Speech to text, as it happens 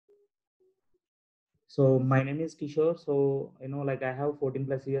So my name is Kishore. So, like I have 14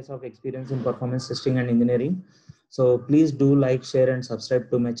 plus years of experience in performance testing and engineering. So please do like, share and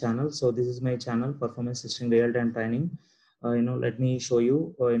subscribe to my channel. So this is my channel, Performance Testing Real-Time Training. Let me show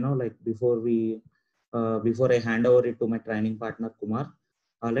you, like before I hand over it to my training partner, Kumar.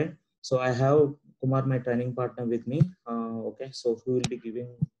 All right. So I have Kumar, my training partner with me. Okay. So who will be giving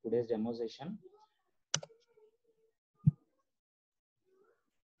today's demonstration.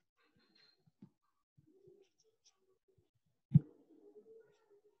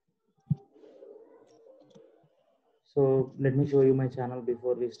 So let me show you my channel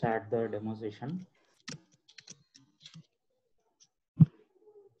before we start the demonstration.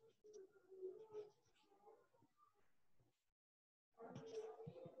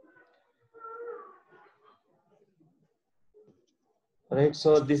 Right,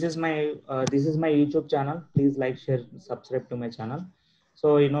 so this is my YouTube channel. Please like, share, subscribe to my channel.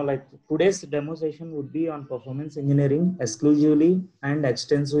 So like today's demonstration would be on performance engineering exclusively and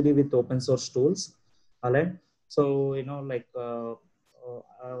extensively with open source tools. All right, so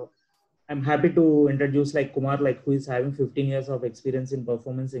I'm happy to introduce like Kumar, like who is having 15 years of experience in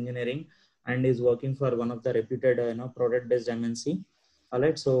performance engineering and is working for one of the reputed product based MNC. All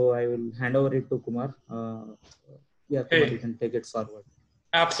right, so I will hand over it to Kumar. Yeah, Kumar, you can take it forward.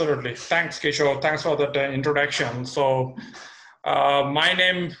 Absolutely. Thanks, Kishore. Thanks for that introduction. So my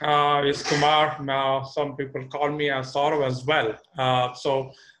name is Kumar. Now, some people call me as Sourav as well.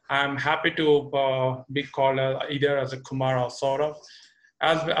 So I'm happy to be called either as a Kumar or Sourav.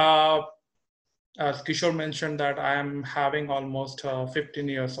 As Kishore mentioned that I am having almost 15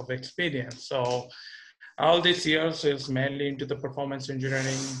 years of experience. So all these years is mainly into the performance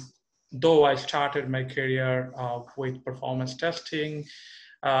engineering, though I started my career with performance testing,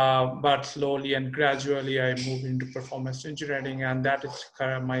 but slowly and gradually I moved into performance engineering, and that is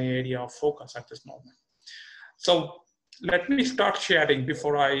kind of my area of focus at this moment. So let me start sharing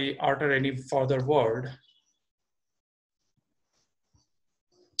before I utter any further word.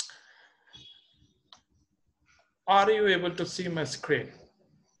 Are you able to see my screen?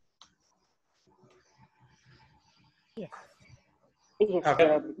 Yes.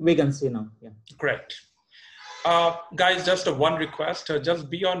 Okay. We can see now. Yeah. Great. Guys, just one request, just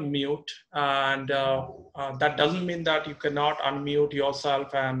be on mute, and that doesn't mean that you cannot unmute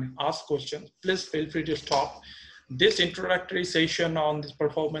yourself and ask questions. Please feel free to stop. This introductory session on this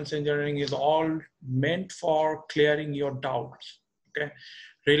performance engineering is all meant for clearing your doubts, okay,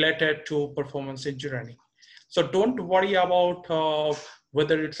 related to performance engineering. So don't worry about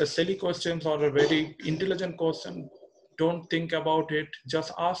whether it's a silly question or a very intelligent question. Don't think about it,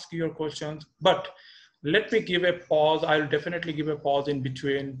 just ask your questions. But let me give a pause. I'll definitely give a pause in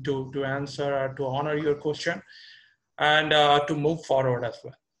between to answer, to honor your question, and to move forward as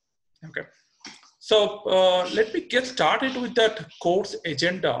well. Okay. So let me get started with that course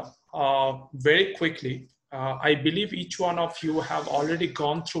agenda very quickly. I believe each one of you have already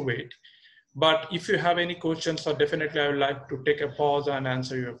gone through it, but if you have any questions, so definitely I would like to take a pause and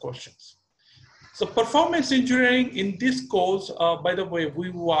answer your questions. So performance engineering in this course, by the way, we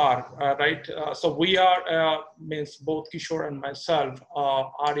are, right? So we are, means both Kishore and myself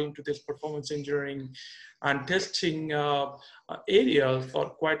are into this performance engineering and testing area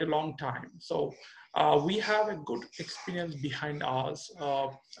for quite a long time. So we have a good experience behind us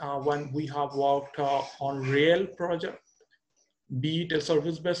when we have worked on real project, be it a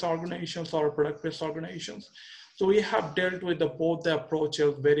service-based organizations or product-based organizations. So we have dealt with both the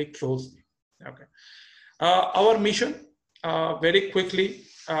approaches very closely. Okay. Our mission, very quickly,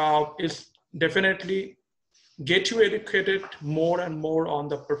 is definitely get you educated more and more on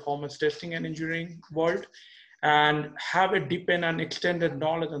the performance testing and engineering world, and have a deepened and extended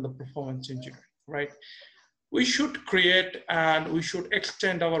knowledge on the performance engineering, right? We should create and we should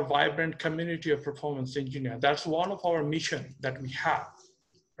extend our vibrant community of performance engineers. That's one of our mission that we have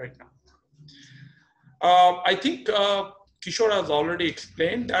right now. I think Kishore has already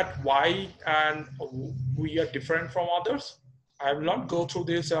explained that why and we are different from others. I will not go through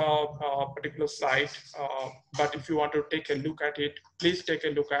this particular slide, but if you want to take a look at it, please take a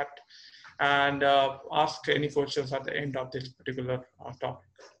look at and ask any questions at the end of this particular topic.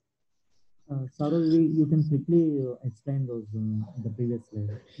 Sourav, you can quickly explain those the previous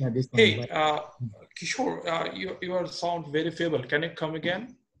slide. Yeah, this one. Hey, Kishore, your sound very feeble. Can you come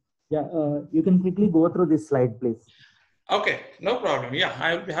again? Yeah, you can quickly go through this slide, please. Okay, no problem. Yeah,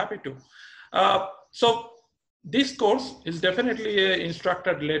 I will be happy to. So this course is definitely an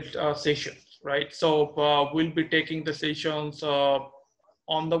instructor-led session, right? So we'll be taking the sessions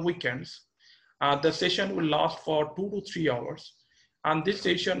on the weekends. The session will last for 2 to 3 hours. And this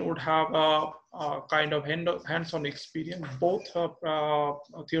session would have a kind of hands-on experience, both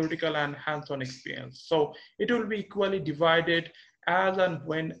theoretical and hands-on experience. So it will be equally divided as and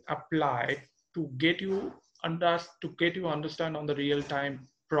when applied to get you understand on the real-time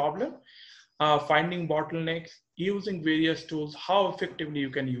problem, finding bottlenecks, using various tools, how effectively you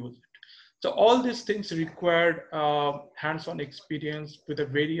can use it. So all these things required hands-on experience with the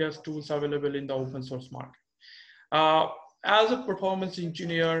various tools available in the open source market. Uh, as a performance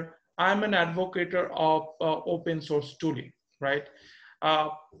engineer, I'm an advocate of open source tooling, right? Uh,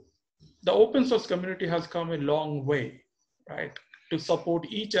 the open source community has come a long way, right, to support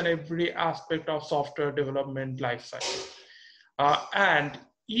each and every aspect of software development lifecycle. And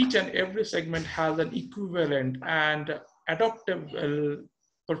each and every segment has an equivalent and adaptable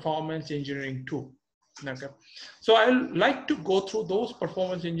performance engineering tool. Okay. So I like to go through those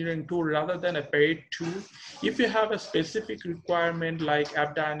performance engineering tool rather than a paid tool. If you have a specific requirement like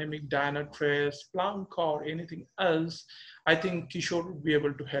AppDynamic, Dynatrace, Splunk, or anything else, I think Kishore will be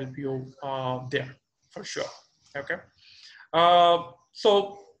able to help you there for sure. Okay.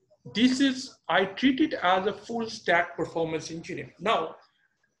 So this is, I treat it as a full stack performance engineer. Now,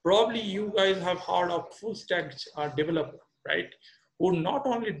 probably you guys have heard of full stack developer, right? Who not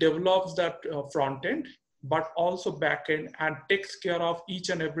only develops that front end, but also back end and takes care of each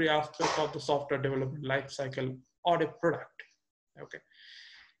and every aspect of the software development lifecycle or a product, okay?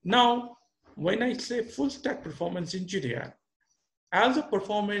 Now, when I say full stack performance engineer, as a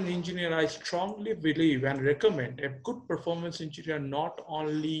performance engineer, I strongly believe and recommend a good performance engineer not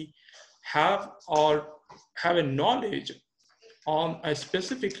only have a knowledge on a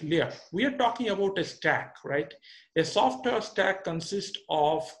specific layer. We are talking about a stack, right? A software stack consists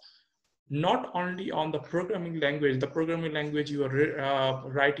of not only on the programming language you are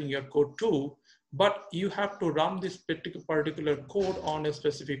writing your code to, but you have to run this particular code on a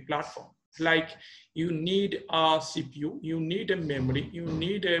specific platform. Like you need a CPU, you need a memory, you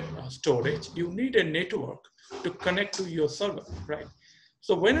need a storage, you need a network to connect to your server, right?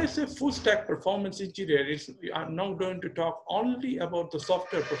 So when I say full stack performance engineer, I'm not going to talk only about the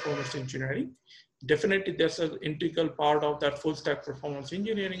software performance engineering. Definitely there's an integral part of that full stack performance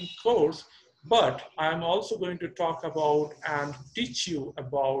engineering course, but I'm also going to talk about and teach you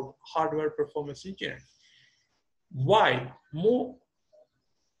about hardware performance engineering. Why? More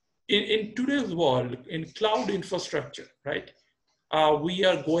in today's world, in cloud infrastructure, right? We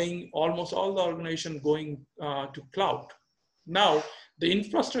are going, almost all the organization going to cloud. Now, the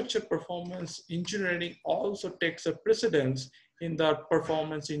infrastructure performance engineering also takes a precedence in the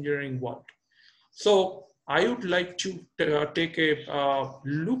performance engineering world. So I would like to take a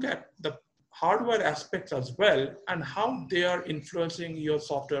look at the hardware aspects as well and how they are influencing your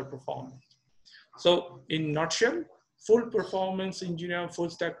software performance. So in nutshell, full performance engineering,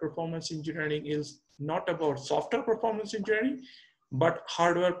 full stack performance engineering is not about software performance engineering, but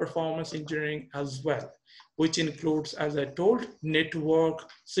hardware performance engineering as well, which includes, as I told, network,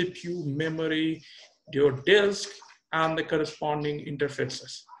 CPU, memory, your disk, and the corresponding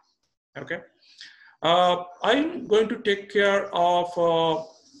interfaces, okay? I'm going to take care of,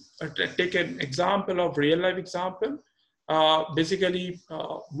 take an example of real life example. Basically,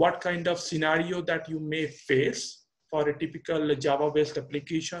 what kind of scenario that you may face for a typical Java-based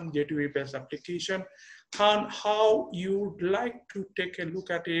application, gateway-based application, and how you would like to take a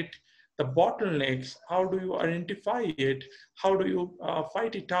look at it, the bottlenecks, how do you identify it, how do you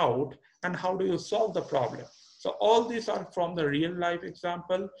fight it out, and how do you solve the problem. So all these are from the real life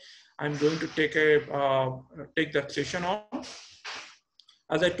example. I'm going to take that session on.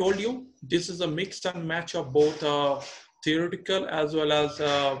 As I told you, this is a mix and match of both theoretical as well as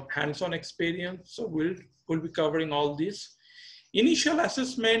hands-on experience. So we'll be covering all this. Initial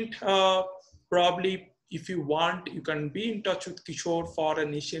assessment, probably if you want, you can be in touch with Kishore for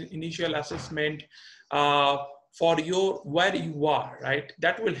an initial assessment for where you are, right?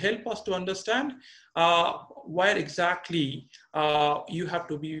 That will help us to understand where exactly you have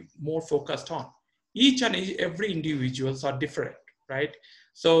to be more focused on. Each and every individuals are different, right?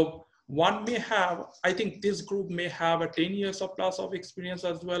 So one may have, I think this group may have a 10 years of plus of experience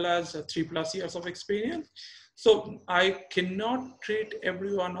as well as 3+ years of experience. So I cannot treat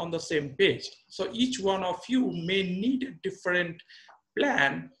everyone on the same page. So each one of you may need a different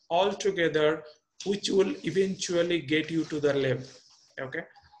plan altogether, which will eventually get you to the level, okay?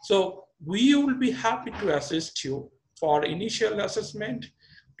 So we will be happy to assist you for initial assessment,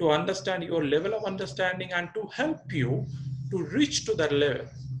 to understand your level of understanding and to help you to reach to that level,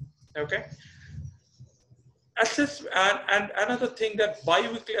 okay? And another thing that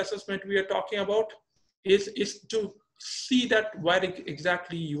bi-weekly assessment we are talking about is to see that where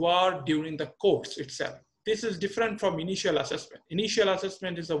exactly you are during the course itself. This is different from initial assessment. Initial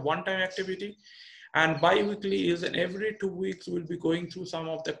assessment is a one-time activity, and bi-weekly is in every 2 weeks we'll be going through some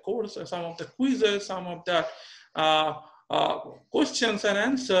of the course, some of the quizzes, some of the questions and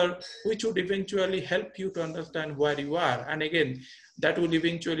answer, which would eventually help you to understand where you are. And again, that will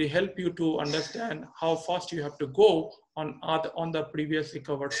eventually help you to understand how fast you have to go on the previously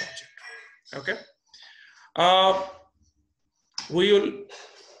covered subject. Okay. We will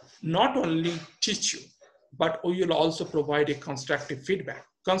not only teach you, but we will also provide a constructive feedback.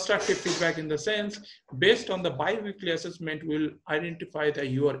 Constructive feedback in the sense, based on the bi-weekly assessment, we'll identify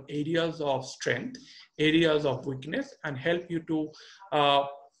your areas of strength, areas of weakness, and help you to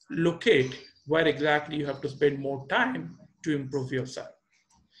locate where exactly you have to spend more time to improve yourself.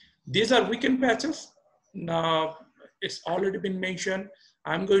 These are weekend patches. Now, it's already been mentioned.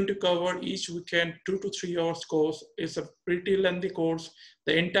 I'm going to cover each weekend 2 to 3 hours course. It's a pretty lengthy course.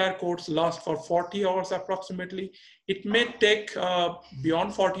 The entire course lasts for 40 hours approximately. It may take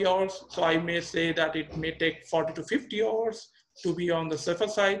beyond 40 hours. So I may say that it may take 40 to 50 hours to be on the safer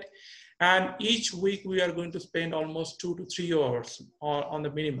side. And each week we are going to spend almost 2 to 3 hours on the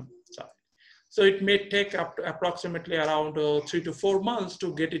minimum side. So it may take up to approximately around 3 to 4 months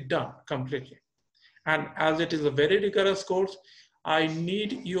to get it done completely. And as it is a very rigorous course, I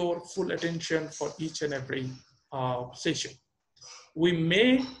need your full attention for each and every session. We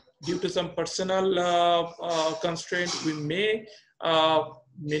may, due to some personal constraint, we may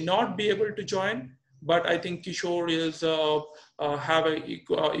not be able to join, but I think Kishore is have a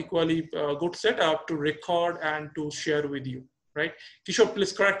equally good setup to record and to share with you, right? Kishore,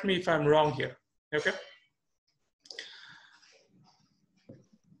 please correct me if I'm wrong here, okay?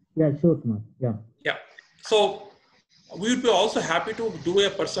 Yeah, sure, Kumar. Yeah. Yeah. So we would be also happy to do a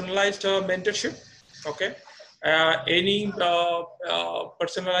personalized mentorship. Okay. Any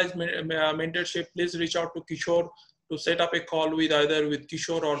personalized mentorship, please reach out to Kishore to set up a call with either with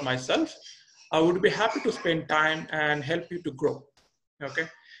Kishore or myself. I would be happy to spend time and help you to grow. Okay.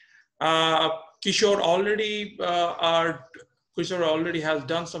 Kishore already has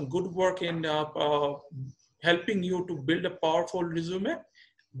done some good work in helping you to build a powerful resume.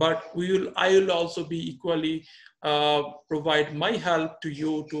 But I will also be equally provide my help to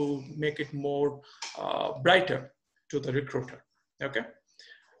you to make it more brighter to the recruiter, okay?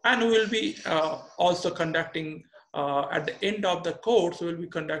 And we'll be also conducting, at the end of the course, we'll be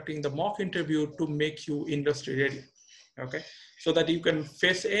conducting the mock interview to make you industry ready, okay? So that you can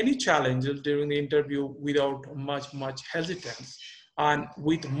face any challenges during the interview without much hesitance and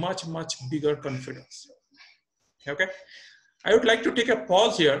with much bigger confidence, okay? I would like to take a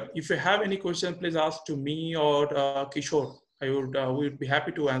pause here. If you have any questions, please ask to me or Kishore. We would be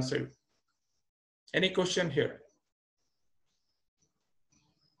happy to answer you. Any question here?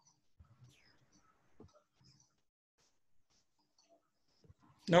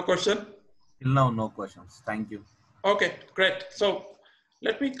 No question? No, no questions. Thank you. Okay, great. So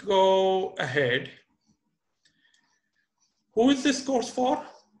let me go ahead. Who is this course for?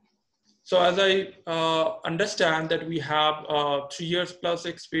 So as I understand that we have 3 years plus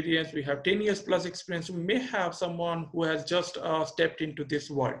experience, we have 10 years plus experience, we may have someone who has just stepped into this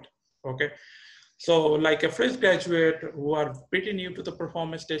world, okay? So like a fresh graduate who are pretty new to the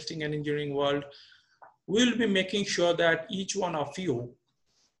performance testing and engineering world, we'll be making sure that each one of you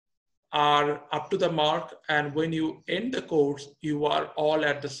are up to the mark, and when you end the course, you are all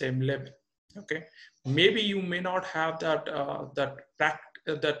at the same level, okay? Maybe you may not have that,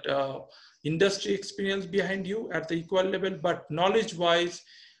 industry experience behind you at the equal level, but knowledge-wise,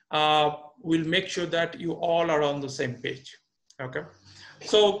 we'll make sure that you all are on the same page, okay?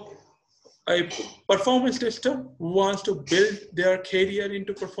 So a performance tester who wants to build their career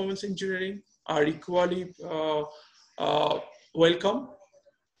into performance engineering are equally welcome.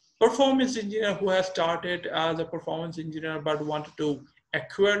 Performance engineer who has started as a performance engineer but wanted to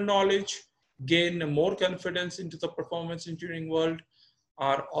acquire knowledge, gain more confidence into the performance engineering world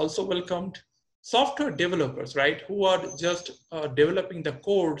are also welcomed. Software developers, right, who are just developing the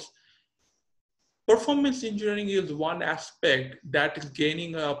codes. Performance engineering is one aspect that is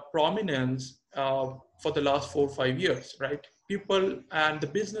gaining a prominence for the last 4 or 5 years, right? People and the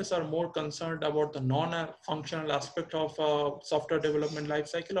business are more concerned about the non-functional aspect of software development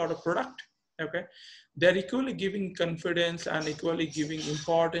lifecycle or a product, okay? They're equally giving confidence and equally giving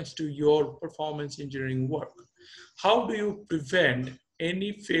importance to your performance engineering work. How do you prevent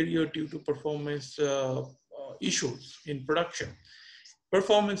any failure due to performance issues in production?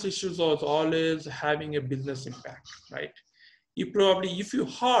 Performance issues are always having a business impact, right? You probably, if you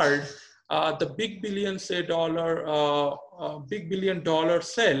heard the big billion dollar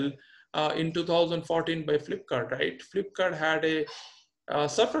sale in 2014 by Flipkart, right? Flipkart had a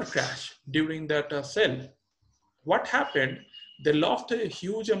server crash during that sale. What happened? They lost a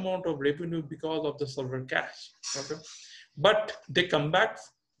huge amount of revenue because of the server crash. Okay, but they come back.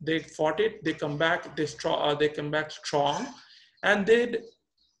 They fought it. They come back. They come back strong, and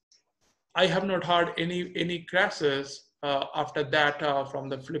I have not heard any crashes after that from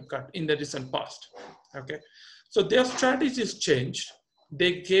the Flipkart in the recent past. Okay, so their strategies changed.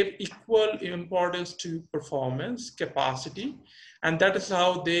 They gave equal importance to performance, capacity, and that is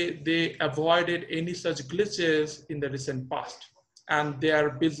how they avoided any such glitches in the recent past, and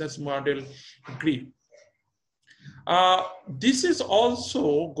their business model grew. This is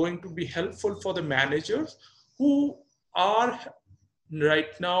also going to be helpful for the managers who are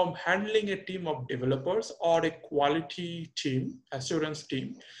right now handling a team of developers or a quality team, assurance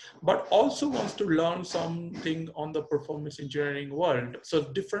team, but also wants to learn something on the performance engineering world. So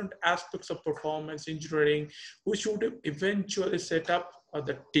different aspects of performance engineering, we should eventually set up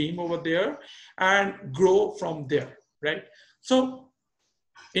the team over there and grow from there, right? So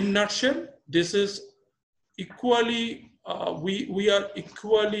in a nutshell, this is equally, we are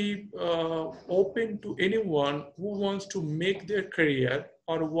equally open to anyone who wants to make their career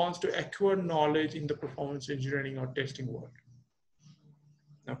or wants to acquire knowledge in the performance engineering or testing world.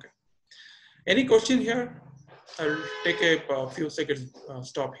 Okay. Any question here? I'll take a few seconds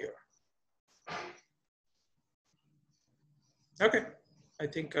stop here. Okay. I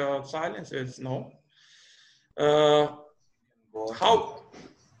think silence is no. How?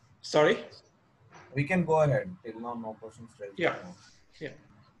 Sorry? We can go ahead. Till now, no questions raised. Yeah. Yeah.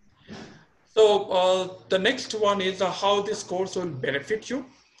 So the next one is how this course will benefit you.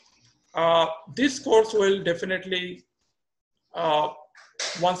 This course will definitely,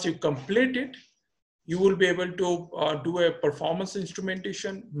 once you complete it, you will be able to do a performance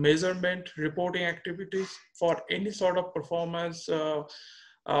instrumentation, measurement, reporting activities for any sort of performance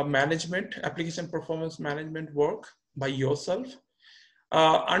management, application performance management work by yourself.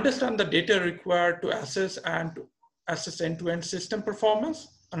 Understand the data required to assess end-to-end system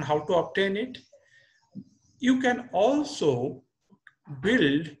performance and how to obtain it. You can also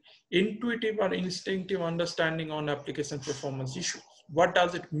build intuitive or instinctive understanding on application performance issues. What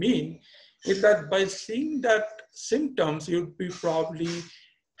does it mean? Is that by seeing that symptoms, you'd be probably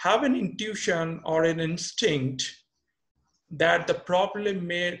have an intuition or an instinct that the problem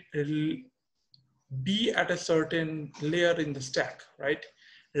may be at a certain layer in the stack, right?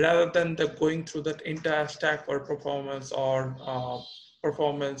 Rather than going through that entire stack for performance or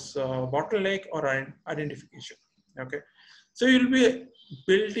performance bottleneck or identification, okay? So you'll be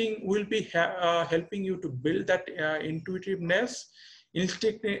building, we'll be helping you to build that intuitiveness,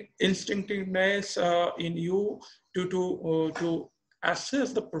 instinctiveness in you to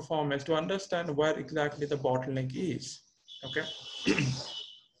assess the performance, to understand where exactly the bottleneck is, okay?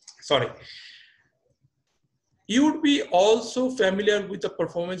 Sorry. You would be also familiar with the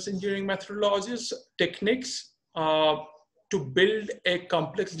performance engineering methodologies, techniques to build a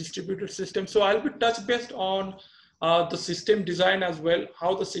complex distributed system. So I'll be touch based on the system design as well,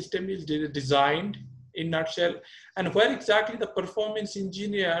 how the system is designed in nutshell, and where exactly the performance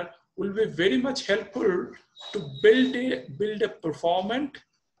engineer will be very much helpful to build a performant,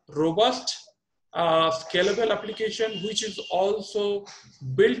 robust, scalable application, which is also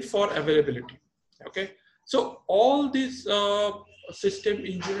built for availability, okay? So all this system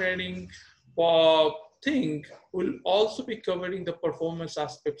engineering thing will also be covering the performance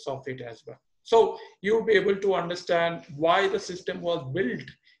aspects of it as well. So you'll be able to understand why the system was built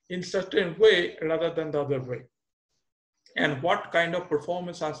in certain way rather than the other way, and what kind of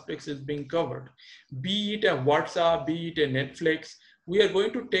performance aspects is being covered. Be it a WhatsApp, be it a Netflix, we are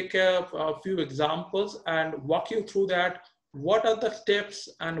going to take a few examples and walk you through that. What are the steps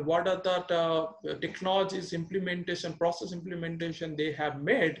and what are the technologies implementation, process implementation they have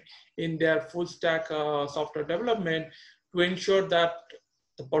made in their full stack software development to ensure that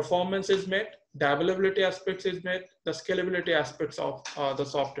the performance is met, the availability aspects is met, the scalability aspects of the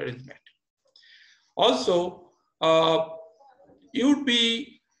software is met. Also, you'd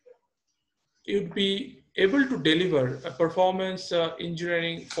be able to deliver a performance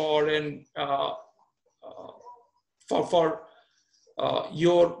engineering for an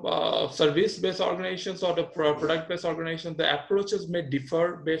your service-based organizations or the product-based organizations. The approaches may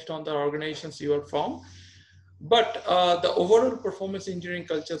differ based on the organizations you are from, but the overall performance engineering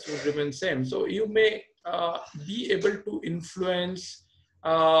cultures will remain same. So you may be able to influence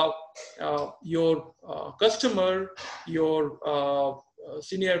your customer, your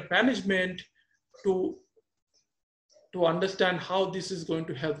senior management to understand how this is going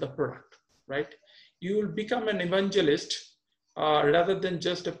to help the product, right? You will become an evangelist rather than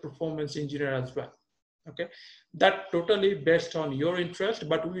just a performance engineer as well. Okay, that totally based on your interest,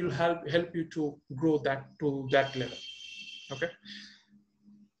 but we will help you to grow that to that level. Okay,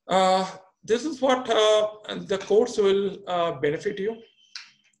 this is what the course will benefit you.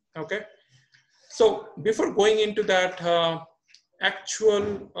 Okay, so before going into that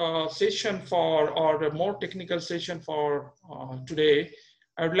actual session or a more technical session for today,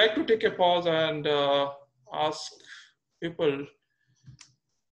 I would like to take a pause and ask people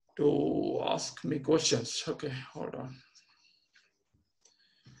to ask me questions. Okay, hold on.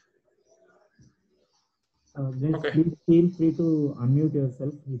 Guys, Okay. please feel free to unmute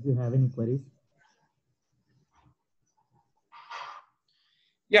yourself if you have any queries.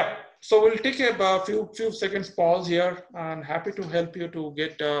 Yeah, so we'll take a few seconds pause here, and happy to help you to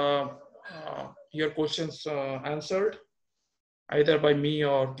get your questions answered either by me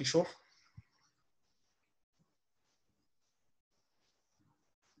or Kishore.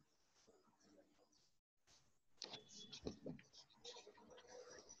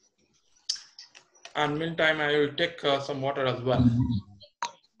 And meantime, I will take some water as well.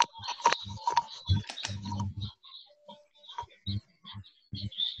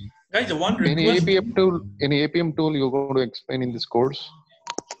 Guys, one request. Any APM tool you're going to explain in this course?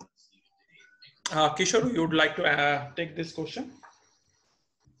 Kishore, you would like to take this question?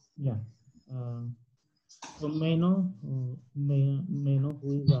 Yeah. So may I know who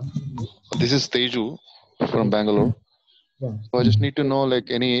is asking this? This is Teju from Bangalore. Yeah. So I just need to know like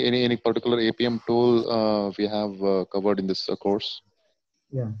any particular APM tool we have covered in this course.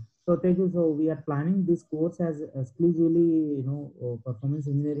 Yeah. So Teju, so we are planning this course as exclusively, performance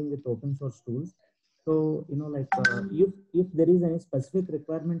engineering with open source tools. So, like if there is any specific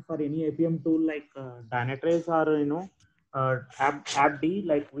requirement for any APM tool like Dynatrace or, AppD,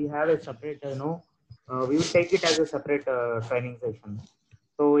 like we have a separate, we will take it as a separate training session.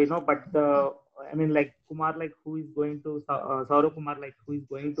 So, but I mean, like Kumar, like who is going to, Sourav Kumar, like who is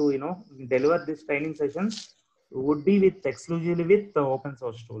going to, deliver this training session would be with exclusively with the open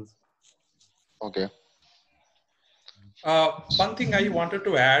source tools. Okay. One thing I wanted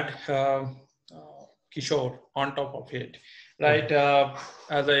to add, Kishore, on top of it, right?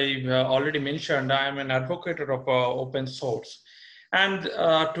 As I already mentioned, I am an advocate of open source. And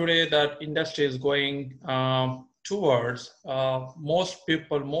today that industry is going towards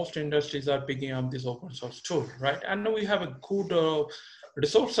most industries are picking up this open source tool, right? And we have a good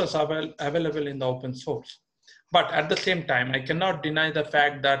resources available in the open source. But at the same time, I cannot deny the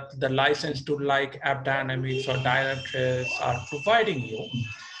fact that the license to like App Dynamics or Dynatrace are providing you.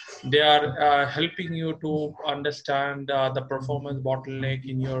 They are helping you to understand the performance bottleneck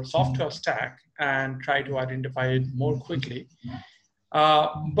in your software stack and try to identify it more quickly.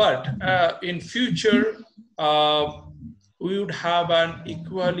 But in future, we would have an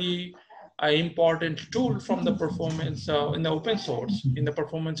equally important tool from the performance in the open source, in the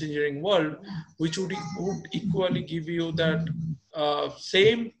performance engineering world, which would equally give you that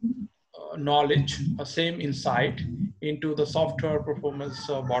same knowledge, same insight into the software performance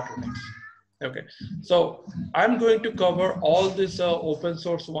bottlenecks. Okay, so I'm going to cover all this open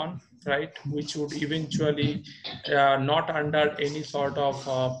source one, right, which would eventually not under any sort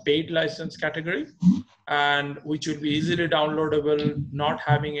of paid license category, and which would be easily downloadable, not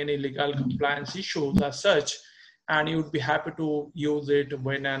having any legal compliance issues as such, and you would be happy to use it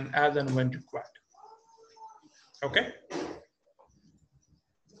when and as and when required. Okay.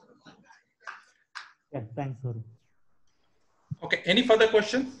 Yeah, thanks, Sourav. Okay, any further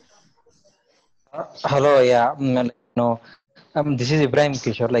question? Hello, yeah. This is Ibrahim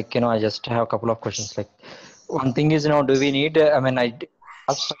Kishore. Like, I just have a couple of questions. Like, one thing is, do we need?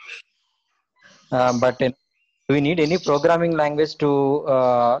 But do we need any programming language to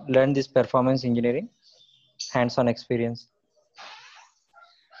learn this performance engineering? Hands-on experience.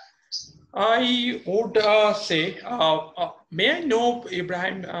 I would say, may I know,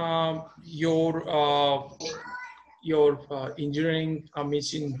 Ibrahim, your engineering,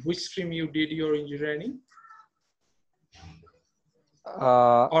 in which stream you did your engineering?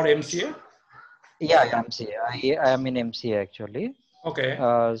 Or MCA? Yeah, MCA. I am in MCA actually. Okay.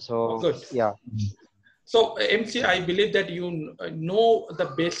 So good. Yeah. So MCA, I believe that you know the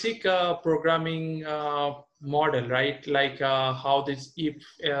basic programming model, right? Like how this if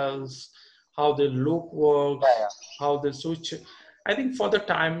else, how the loop works, how the switch. I think for the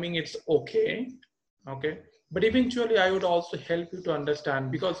timing, it's okay. Okay. But eventually I would also help you to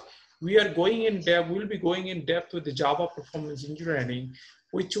understand, because we are going in depth, we'll be going in depth with the Java performance engineering,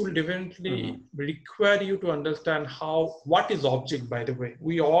 which will definitely require you to understand what is object, by the way.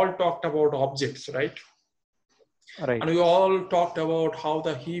 We all talked about objects, right? Right. And we all talked about how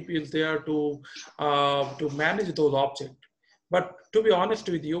the heap is there to manage those objects. But to be honest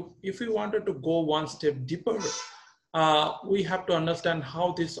with you, if we wanted to go one step deeper, we have to understand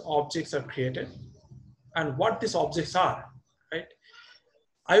how these objects are created and what these objects are, right?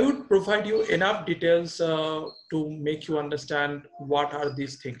 I would provide you enough details to make you understand what are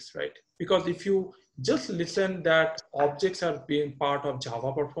these things, right? Because if you just listen that objects are being part of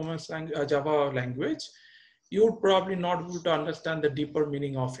Java Java language, you would probably not be able to understand the deeper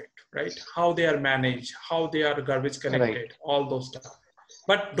meaning of it, right? How they are managed, how they are garbage connected, all those stuff.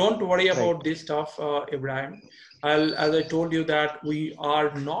 But don't worry about this stuff, Ibrahim. As I told you that we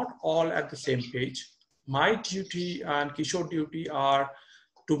are not all at the same page. My duty and Kishore duty are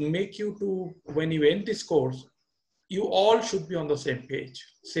to make you to, when you end this course, you all should be on the same page,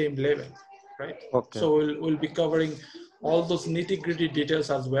 same level, right? Okay. So we'll be covering all those nitty-gritty details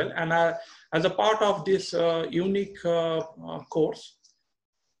as well. And as a part of this unique course,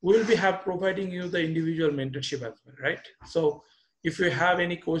 we'll be providing you the individual mentorship as well, right? So if you have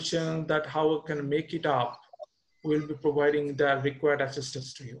any question that how we can make it up, we'll be providing the required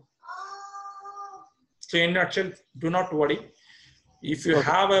assistance to you. So in a nutshell, do not worry. If you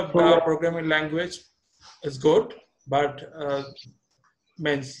have a programming language, it's good, but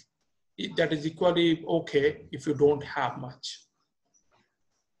means that is equally okay if you don't have much.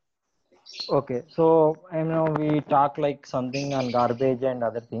 Okay, so I know we talk like something on garbage and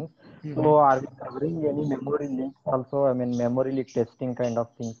other things. So are we covering any memory leaks also? I mean, memory leak testing kind of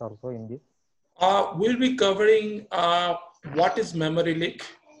things also in this? We'll be covering what is memory leak,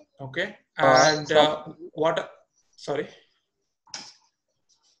 okay, and sorry.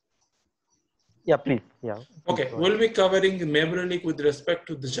 Yeah, please. Yeah. Okay, we'll be covering the memory leak with respect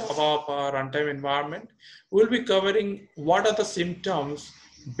to the Java runtime environment. We'll be covering what are the symptoms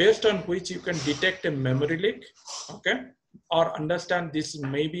based on which you can detect a memory leak, okay, or understand this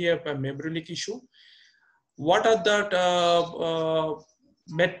may be a memory leak issue. What are the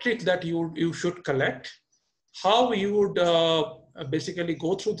metrics that you should collect? How you would basically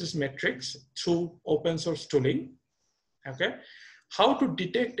go through these metrics through open source tooling, okay? How to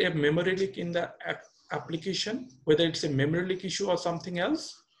detect a memory leak in the application, whether it's a memory leak issue or something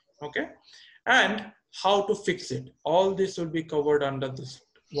else, okay? And how to fix it. All this will be covered under this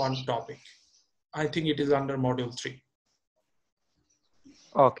one topic. I think it is under module 3.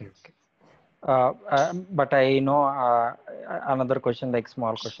 Okay. But I know another question, like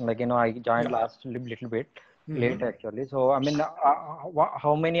small question, like, I joined last little bit late actually. So, I mean,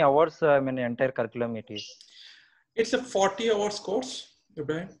 how many hours, I mean, entire curriculum it is? It's a 40 hours course,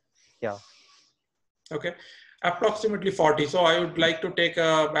 Ibrahim. Yeah. Okay, approximately 40. So I would like to take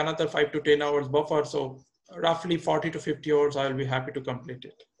another 5 to 10 hours buffer. So roughly 40 to 50 hours, I'll be happy to complete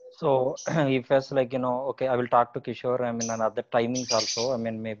it. So if it's like, okay, I will talk to Kishore, I mean, and other timings also, I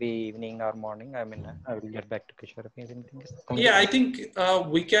mean, maybe evening or morning, I mean, I will get back to Kishore if anything is coming. Yeah, I think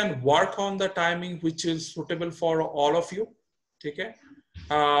we can work on the timing, which is suitable for all of you. Okay.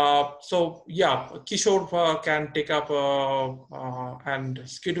 So yeah, Kishore can take up and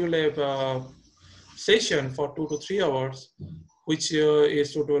schedule a session for 2 to 3 hours, which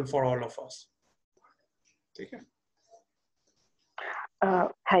is suitable for all of us. Okay.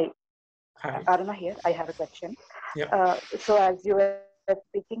 Hi. Hi. Aruna here. I have a question. Yeah. So as you were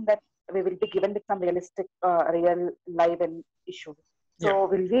speaking that we will be given with some realistic, real live issues. So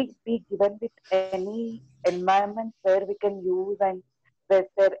will we be given with any environment where we can use and where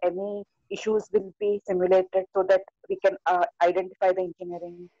there any issues will be simulated so that we can identify the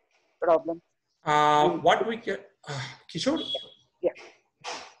engineering problems? What we can, Kishore? Yeah.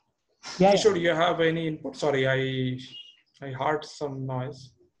 Kishore, you have any input? Sorry, I heard some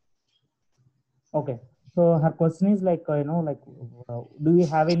noise. Okay. So her question is like, do we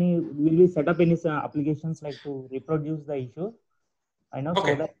have any, will we set up any applications like to reproduce the issue? I know, so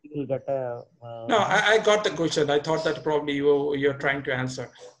that we will get a... no, I got the question. I thought that probably you're trying to answer.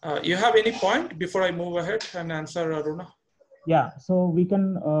 You have any point before I move ahead and answer, Aruna? Yeah, so we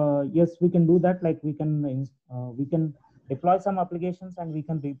can, yes, we can do that. Like we can deploy some applications and we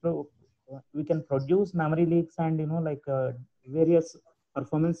can produce memory leaks and, various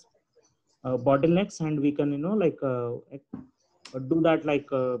performance bottlenecks, and we can, do that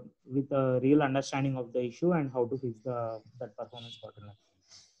with a real understanding of the issue and how to fix that performance bottleneck.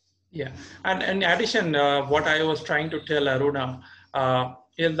 Yeah, and in addition, what I was trying to tell Aruna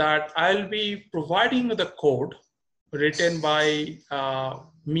is that I'll be providing the code, written by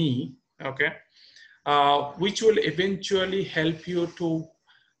me, okay, which will eventually help you to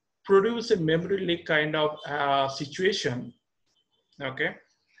produce a memory leak kind of situation, okay,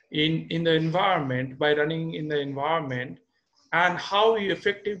 in the environment by running in the environment, and how you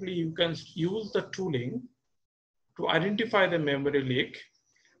effectively you can use the tooling to identify the memory leak,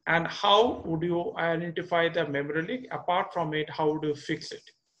 and how would you identify the memory leak. Apart from it, how would you fix it?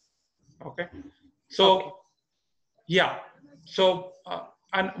 Okay, so Okay. yeah, so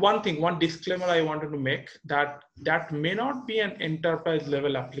and one disclaimer I wanted to make, that may not be an enterprise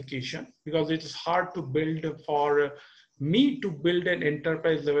level application, because it is hard to build for me to build an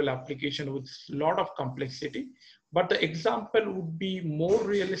enterprise level application with a lot of complexity, but the example would be more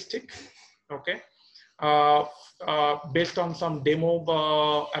realistic, okay, based on some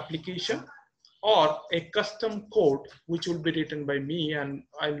demo application or a custom code which will be written by me, and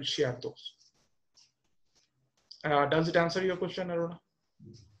I will share those. Does it answer your question, Aruna?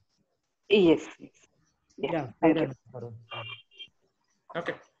 Yes. Yes. Yeah, Thank fair you. enough.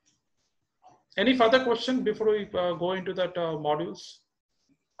 Okay. Any further question before we go into that modules?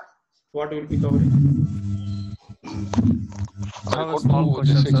 What will be covering? I have a got small to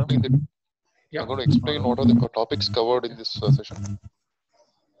question, just sir. explain that. Yeah. I'm going to explain what are the topics covered in this session.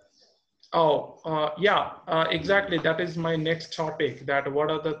 Oh, yeah, exactly. That is my next topic. That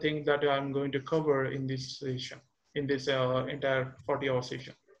what are the things that I'm going to cover in this session, in this entire 40-hour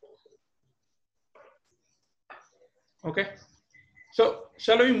session. Okay. So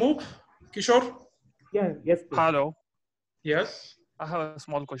shall we move, Kishore? Yeah, yes, please. Hello. Yes. I have a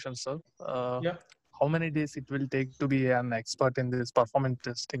small question, sir. Yeah. How many days it will take to be an expert in this performance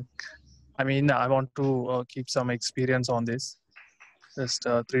testing? I mean, I want to keep some experience on this, just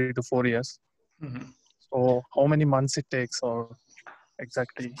 3 to 4 years. Mm-hmm. So how many months it takes, or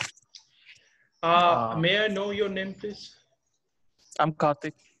exactly? May I know your name, please? I'm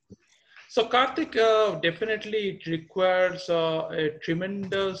Karthik. So Karthik, definitely it requires a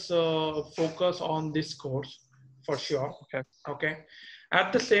tremendous focus on this course, for sure. Okay. Okay.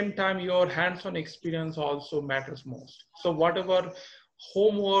 At the same time, your hands-on experience also matters most. So whatever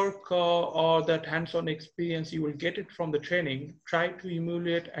homework or that hands-on experience you will get it from the training, try to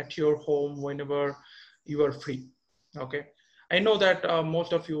emulate at your home whenever you are free. Okay. I know that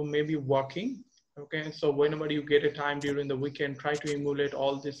most of you may be working. Okay, so whenever you get a time during the weekend, try to emulate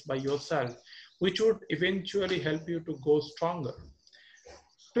all this by yourself, which would eventually help you to go stronger.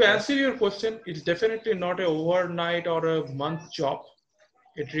 To answer your question, it's definitely not an overnight or a month job.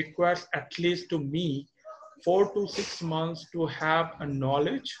 It requires at least to me 4 to 6 months to have a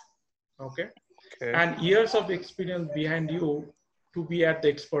knowledge, okay, Okay. and years of experience behind you to be at the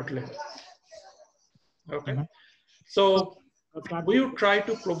expert level. Okay, so we will try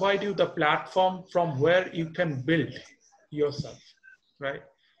to provide you the platform from where you can build yourself, right?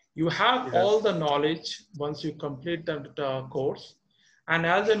 You have all the knowledge once you complete the course, and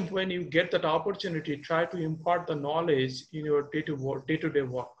as and when you get that opportunity, try to impart the knowledge in your day-to-day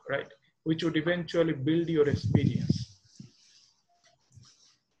work, right? Which would eventually build your experience.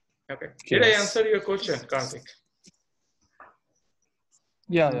 Okay. Did I answer your question, Karthik?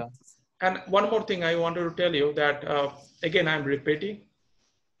 Yeah. And one more thing I wanted to tell you that, again, I'm repeating,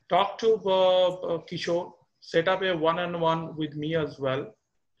 talk to Kishore, set up a one-on-one with me as well.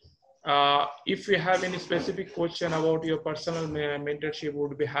 If you have any specific question about your personal mentorship,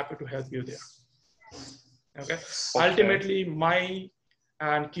 would be happy to help you there. Okay. Ultimately, my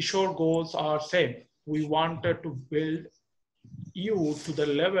and Kishore goals are same. We wanted to build you to the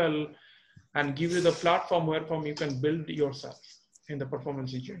level and give you the platform wherefrom you can build yourself in the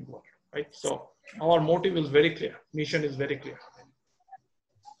performance engineering world, right? So our motive is very clear. Mission is very clear.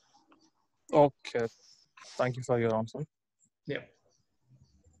 Okay. Thank you for your answer. Yeah.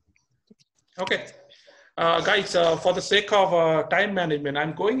 Okay. Guys, for the sake of time management,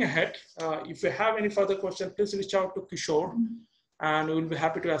 I'm going ahead. If you have any further questions, please reach out to Kishore and we'll be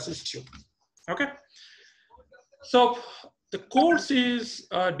happy to assist you. Okay. So the course is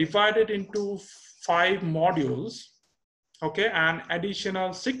divided into 5 modules, okay, and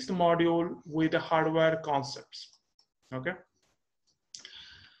additional 6th module with the hardware concepts, okay.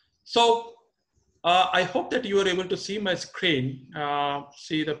 So I hope that you are able to see my screen,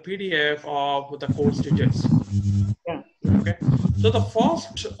 see the PDF of the course details. Yeah. Okay. So the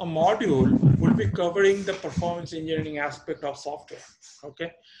first module will be covering the performance engineering aspect of software.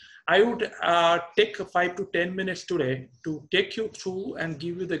 Okay. I would take 5 to 10 minutes today to take you through and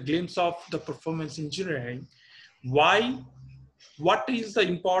give you the glimpse of the performance engineering. Why? What is the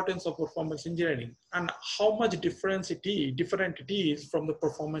importance of performance engineering and how much different it is from the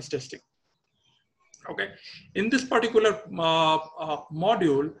performance testing. Okay, in this particular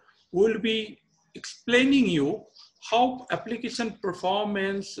module, we'll be explaining you how application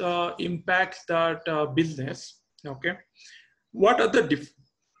performance impacts that business. Okay, what are the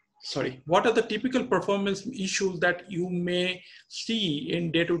what are the typical performance issues that you may see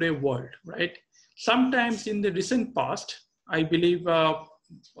in day-to-day world, right? Sometimes in the recent past, I believe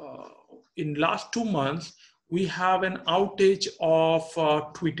in last 2 months, we have an outage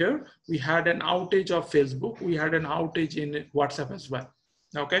of Twitter, we had an outage of Facebook, we had an outage in WhatsApp as well,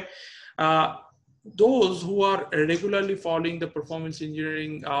 okay? Those who are regularly following the performance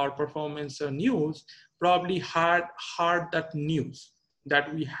engineering or performance news probably had heard that news,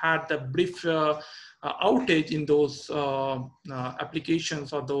 that we had the brief outage in those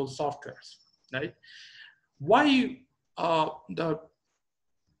applications or those softwares, right? Why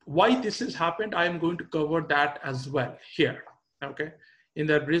why this has happened, I am going to cover that as well here, okay? In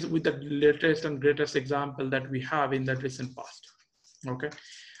the with the latest and greatest example that we have in the recent past, okay?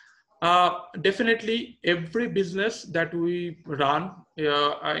 Definitely every business that we run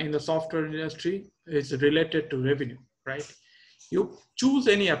in the software industry is related to revenue, right? You choose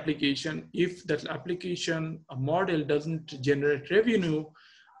any application, if that application model doesn't generate revenue,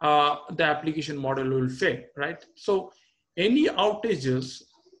 the application model will fail, right? So any outages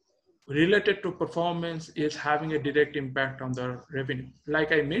related to performance is having a direct impact on the revenue.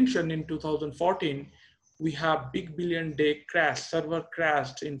 Like I mentioned, in 2014, we have big billion day crash, server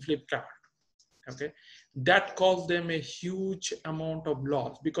crashed in Flipkart, okay? That caused them a huge amount of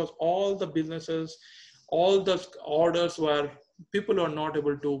loss because all the businesses, all the orders were, people were not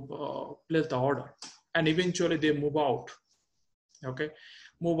able to place the order, and eventually they move out, okay?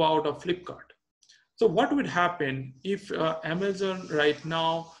 Move out of Flipkart. So what would happen if Amazon right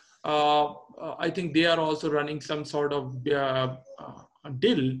now, I think they are also running some sort of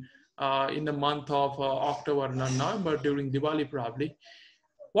deal in the month of October and November during Diwali probably.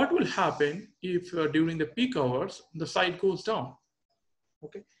 What will happen if during the peak hours, the site goes down,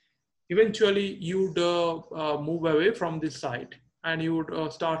 okay? Eventually you'd move away from this site and you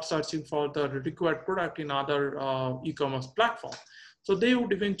would start searching for the required product in other e-commerce platform. So they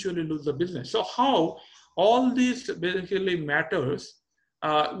would eventually lose the business. So how all this basically matters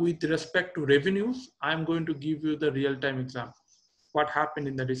with respect to revenues, I'm going to give you the real-time example, what happened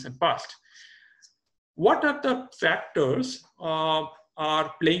in the recent past. What are the factors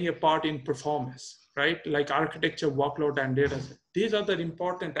are playing a part in performance, right? Like architecture, workload, and data set. These are the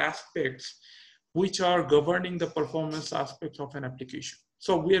important aspects which are governing the performance aspects of an application.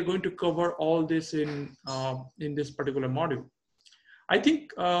 So we are going to cover all this in this particular module. I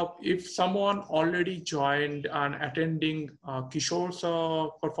think if someone already joined and attending Kishore's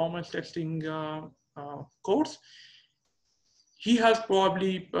performance testing course, he has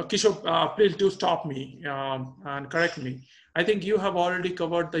probably, Kishore, please do stop me and correct me. I think you have already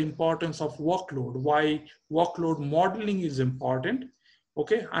covered the importance of workload, why workload modeling is important,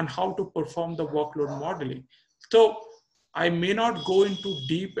 okay, and how to perform the workload modeling. So I may not go into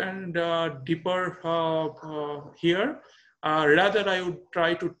deep and deeper here. Rather, I would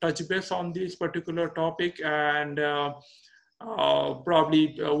try to touch base on this particular topic and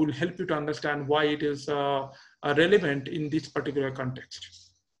probably will help you to understand why it is relevant in this particular context.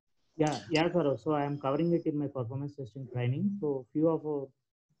 Yeah, Sourav. So I am covering it in my performance testing training. So few of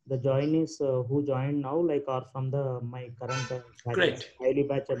the joinees who joined now, like, are from my current batches, Great. daily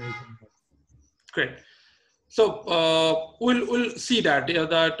batch and weekend batch. Great. So we'll see that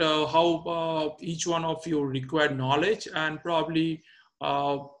how each one of you require knowledge, and probably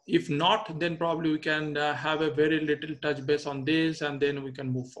if not, then probably we can have a very little touch base on this, and then we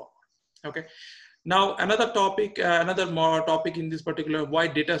can move forward. Okay. Now another topic, another more topic in this particular, why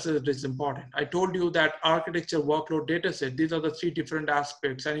data set is important. I told you that architecture, workload, data set, these are the three different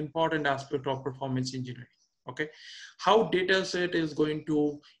aspects and important aspect of performance engineering. Okay, how data set is going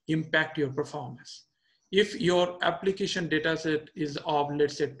to impact your performance. If your application data set is of,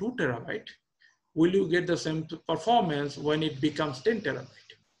 let's say, 2 terabyte, will you get the same performance when it becomes 10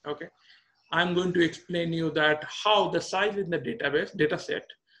 terabyte? Okay, I'm going to explain you that how the size in the database data set,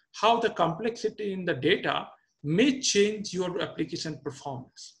 how the complexity in the data may change your application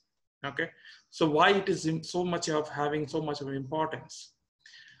performance. Okay, so why it is so much of having so much of importance.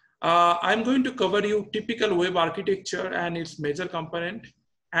 I'm going to cover you typical web architecture and its major component,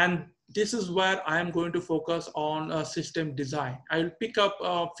 and this is where I am going to focus on system design. I will pick up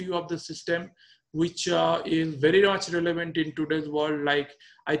a few of the system which is very much relevant in today's world. Like,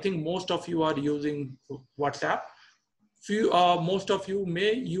 I think most of you are using WhatsApp. Most of you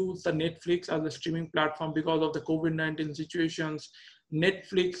may use the Netflix as a streaming platform because of the COVID-19 situations.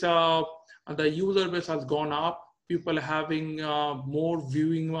 Netflix the user base has gone up. People having more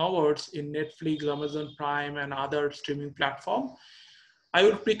viewing hours in Netflix, Amazon Prime, and other streaming platform. I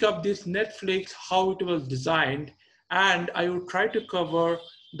would pick up this Netflix, how it was designed, and I would try to cover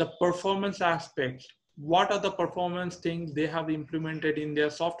the performance aspects. What are the performance things they have implemented in their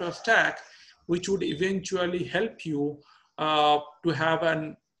software stack, which would eventually help you to have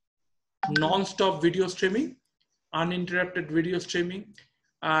an non-stop video streaming, uninterrupted video streaming,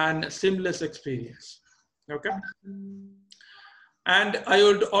 and seamless experience. Okay. And I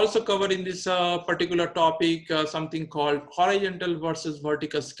would also cover in this particular topic something called horizontal versus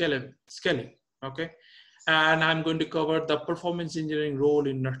vertical scaling. Okay. And I'm going to cover the performance engineering role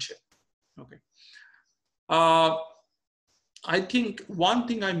in nutshell. Okay. I think one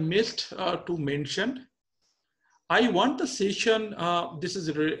thing I missed to mention, I want the session, this is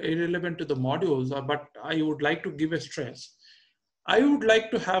irrelevant to the modules, but I would like to give a stress. I would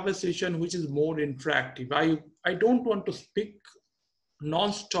like to have a session which is more interactive. I don't want to speak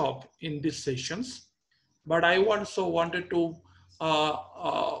non-stop in these sessions, but I also wanted to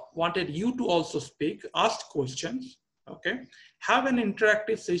wanted you to also speak, ask questions, okay? Have an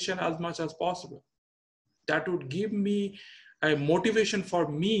interactive session as much as possible. That would give me a motivation for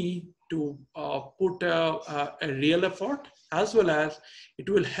me to put a real effort, as well as it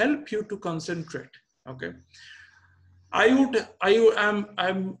will help you to concentrate, okay?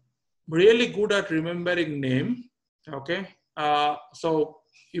 I'm really good at remembering name, okay? So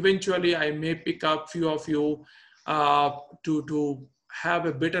eventually I may pick up few of you to have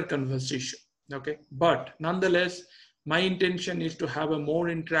a better conversation, okay? But nonetheless, my intention is to have a more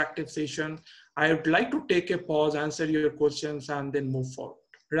interactive session. I would like to take a pause, answer your questions, and then move forward,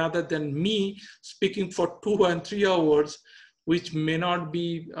 rather than me speaking for 2 and 3 hours, which may not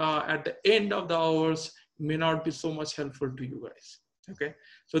be at the end of the hours, may not be so much helpful to you guys, okay?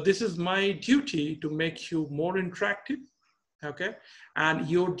 So this is my duty to make you more interactive, okay? And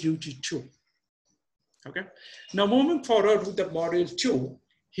your duty too, okay? Now moving forward with the module 2,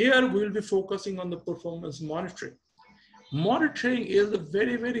 here we'll be focusing on the performance monitoring. Monitoring is a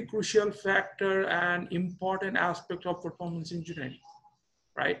very, very crucial factor and important aspect of performance engineering,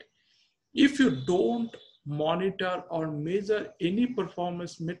 right? If you don't monitor or measure any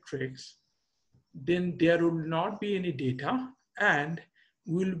performance metrics, then there will not be any data, and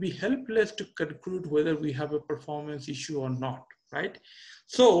we'll be helpless to conclude whether we have a performance issue or not, right?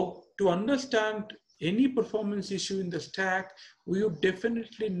 So to understand any performance issue in the stack, we would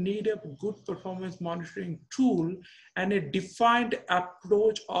definitely need a good performance monitoring tool and a defined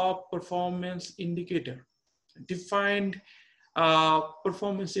approach of performance indicator, defined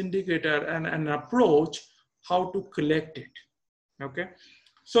performance indicator, and an approach how to collect it, okay?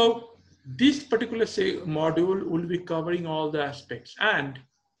 So this particular module will be covering all the aspects, and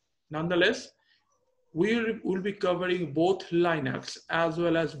nonetheless, we will be covering both Linux as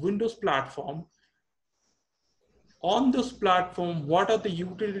well as Windows platform. On this platform, what are the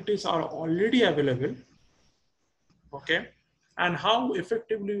utilities are already available, okay? And how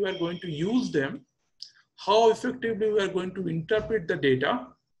effectively we are going to use them, how effectively we are going to interpret the data,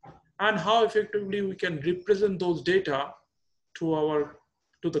 and how effectively we can represent those data to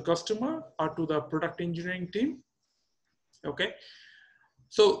the customer or to the product engineering team, okay?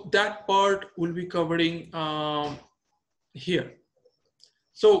 So that part we'll be covering here.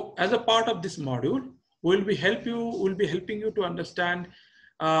 So as a part of this module, we'll be helping you to understand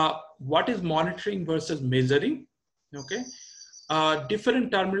what is monitoring versus measuring, okay?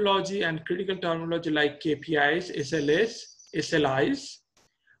 Different terminology and critical terminology like KPIs, SLAs, SLIs,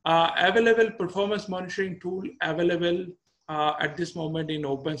 available performance monitoring tool available at this moment in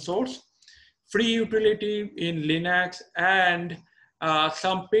open source, free utility in Linux, and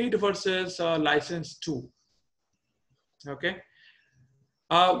some paid versus licensed too, okay?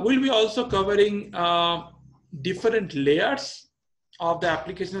 We'll be also covering different layers of the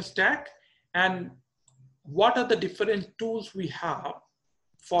application stack and what are the different tools we have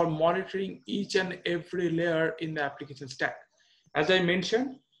for monitoring each and every layer in the application stack. As I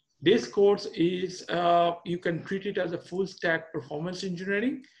mentioned, this course is, you can treat it as a full stack performance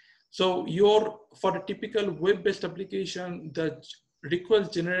engineering. So for a typical web-based application, the requests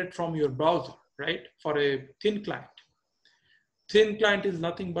generate from your browser, right? For a thin client. Thin client is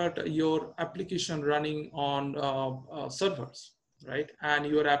nothing but your application running on servers, right? And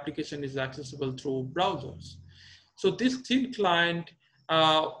your application is accessible through browsers. So this thin client,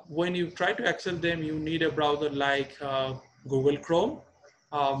 when you try to access them, you need a browser like Google Chrome,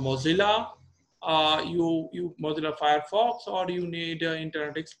 Mozilla, Mozilla Firefox, or you need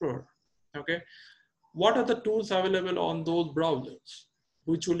Internet Explorer, okay? What are the tools available on those browsers?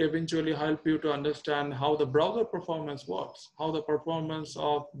 which will eventually help you to understand how the browser performance works, how the performance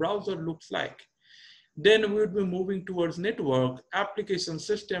of browser looks like. Then we would be moving towards network, application,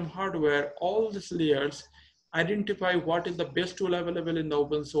 system, hardware, all these layers, identify what is the best tool available in the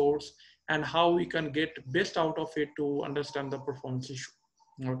open source and how we can get best out of it to understand the performance issue,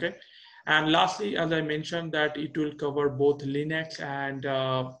 okay? And lastly, as I mentioned, that it will cover both Linux and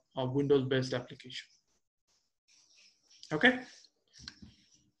Windows-based application, okay?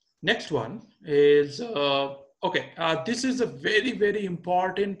 Next one is, this is a very, very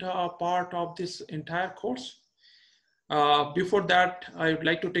important part of this entire course. Before that, I would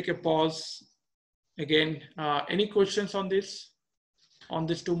like to take a pause. Again, any questions on this, on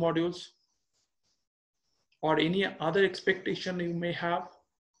these two modules? Or any other expectation you may have?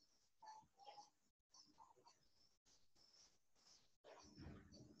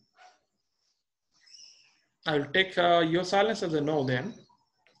 I'll take your silence as a no then.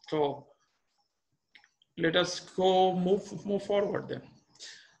 So let us go move forward then.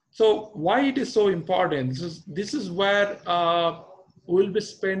 So why it is so important? This is where we'll be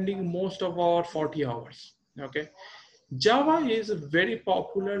spending most of our 40 hours, okay? Java is a very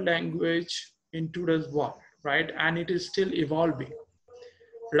popular language in today's world, right? And it is still evolving.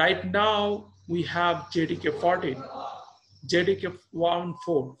 Right now, we have JDK 14, JDK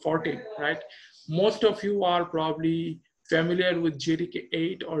 14, right? Most of you are probably familiar with JDK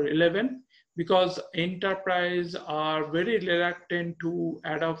 8 or 11 because enterprise are very reluctant to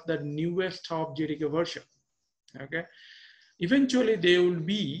adopt the newest of JDK version, okay? Eventually they will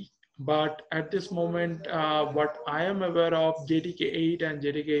be, but at this moment, what I am aware of, JDK 8 and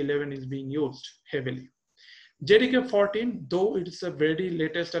JDK 11 is being used heavily. JDK 14, though it is a very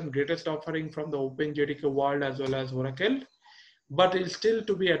latest and greatest offering from the Open JDK world as well as Oracle, but it's still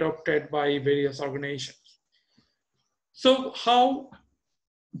to be adopted by various organizations. So how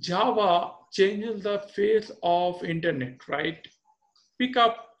Java changes the face of internet, right? Pick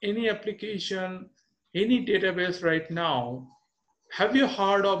up any application, any database right now. Have you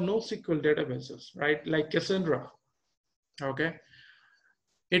heard of NoSQL databases, right? Like Cassandra, okay?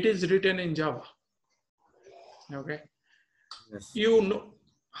 It is written in Java, okay? Yes. You know,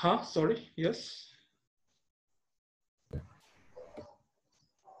 sorry, yes?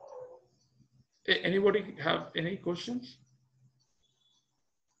 Anybody have any questions?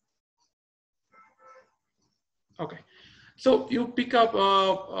 Okay, so you pick up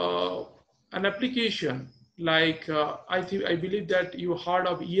an application like I believe that you heard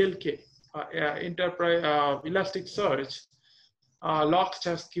of ELK, Enterprise Elasticsearch, Logs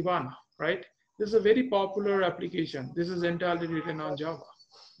as Kibana, right? This is a very popular application. This is entirely written on Java.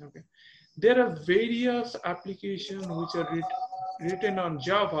 Okay, there are various applications which are written on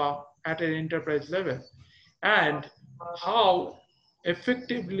Java at an enterprise level, and how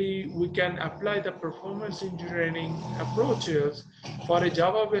effectively we can apply the performance engineering approaches for a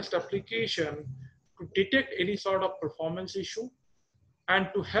Java-based application to detect any sort of performance issue and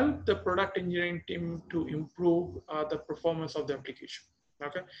to help the product engineering team to improve the performance of the application,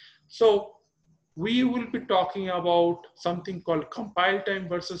 okay? So we will be talking about something called compile time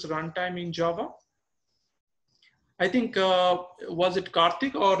versus runtime in Java. I think, was it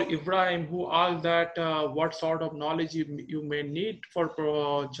Karthik or Ibrahim who asked that what sort of knowledge you may need for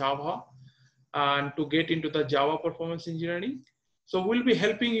Java and to get into the Java performance engineering. So we'll be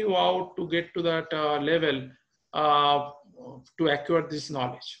helping you out to get to that level to acquire this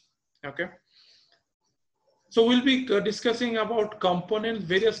knowledge, okay? So we'll be discussing about components,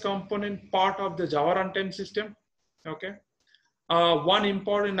 various component part of the Java runtime system, okay? One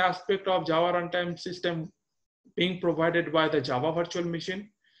important aspect of Java runtime system being provided by the Java virtual machine.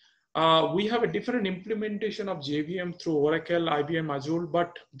 We have a different implementation of JVM through Oracle, IBM, Azure,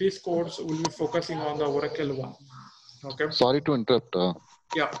 but this course will be focusing on the Oracle one, okay? Sorry to interrupt.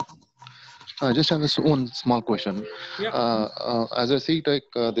 Yeah. I just have this one small question. Yeah. As I see, like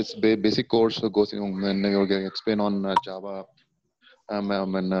this basic course goes when you're getting explain on Java,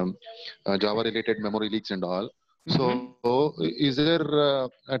 Java related memory leaks and all. So, is there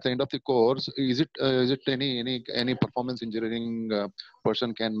at the end of the course, is it any performance engineering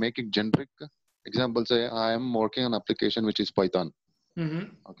person can make it generic? Example, say I am working on application which is Python.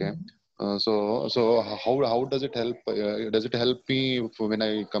 Okay. So how does it help? Does it help me when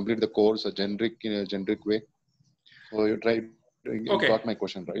I complete the course in a generic way? So you got my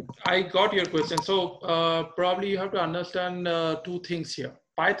question, right? I got your question. So probably you have to understand two things here.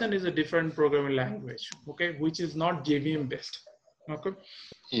 Python is a different programming language, okay, which is not JVM based. Okay.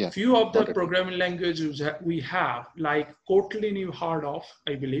 Yeah. Few of the programming languages we have, like Kotlin, you heard of,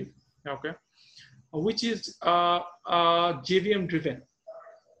 I believe, okay, which is JVM driven.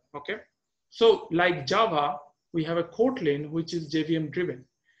 Okay. So like Java, we have a Kotlin, which is JVM driven.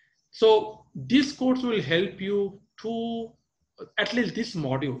 So this course will help you to, at least this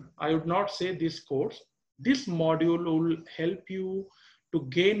module, I would not say this course, this module will help you to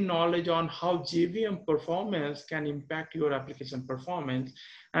gain knowledge on how JVM performance can impact your application performance,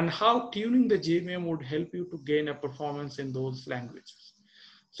 and how tuning the JVM would help you to gain a performance in those languages.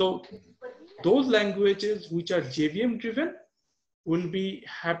 So those languages which are JVM driven will be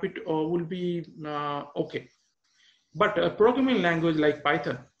happy to, or will be okay. But a programming language like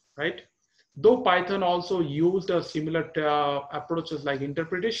Python, right? Though Python also used a similar approaches like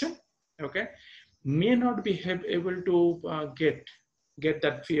interpretation, okay, may not be able to get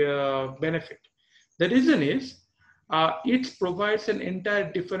that benefit. The reason is it provides an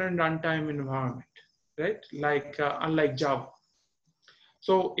entire different runtime environment, right? Like unlike Java.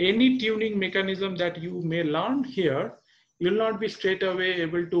 So any tuning mechanism that you may learn here, you'll not be straight away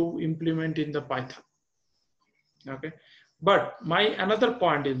able to implement in the Python. Okay, but my another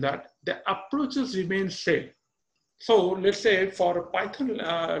point is that the approaches remain same. So let's say for a Python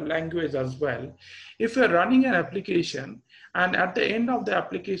language as well, if you're running an application and at the end of the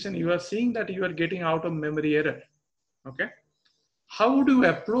application, you are seeing that you are getting out of memory error, okay? How would you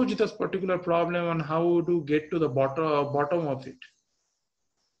approach this particular problem and how would you get to the bottom of it?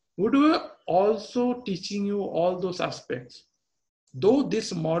 Would we also teaching you all those aspects? Though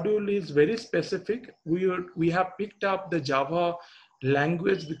this module is very specific, we have picked up the Java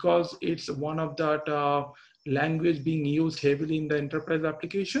language because it's one of that language being used heavily in the enterprise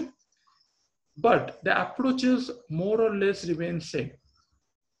application. But the approaches more or less remain same.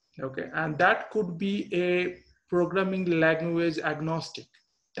 Okay, and that could be a programming language agnostic.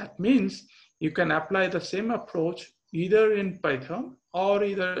 That means you can apply the same approach either in Python or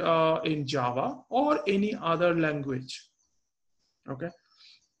either in Java or any other language. Okay.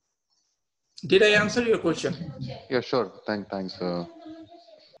 Did I answer your question? Yeah, sure. Thanks.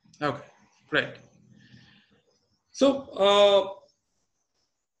 Okay, great. So,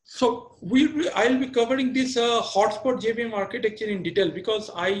 I'll be covering this hotspot JVM architecture in detail because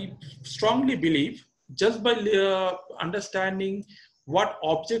I strongly believe just by understanding what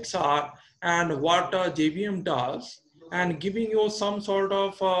objects are and what JVM does and giving you some sort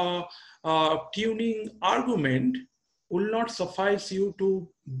of tuning argument will not suffice you to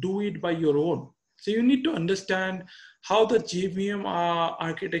do it by your own. So you need to understand how the JVM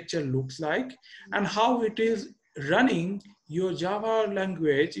architecture looks like and how it is running your Java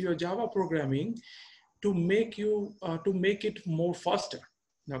language, your Java programming to make you to make it more faster,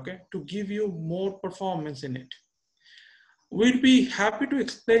 okay, to give you more performance in it. We'll be happy to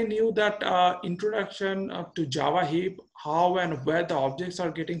explain you that introduction to Java heap, how and where the objects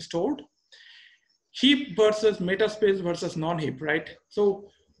are getting stored, heap versus metaspace versus non-heap, right? So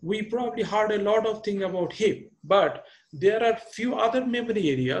we probably heard a lot of things about heap, but there are few other memory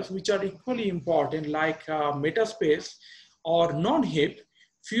areas which are equally important, like metaspace or non-heap.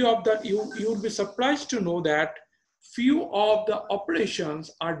 Few of that, you'll be surprised to know that few of the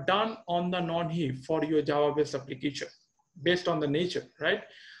operations are done on the non-heap for your Java-based application based on the nature, right?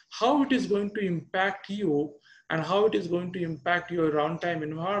 How it is going to impact you and how it is going to impact your runtime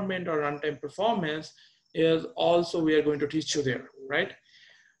environment or runtime performance is also we are going to teach you there, right?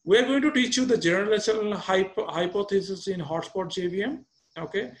 We are going to teach you the generalization hypothesis in hotspot JVM,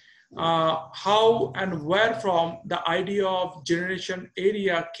 okay? How and where from the idea of generation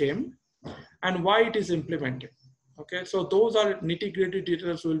area came and why it is implemented, okay? So those are nitty-gritty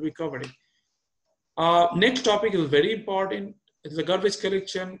details we'll be covering. Next topic is very important. It's the garbage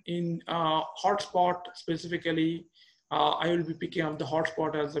collection in hotspot specifically. I will be picking up the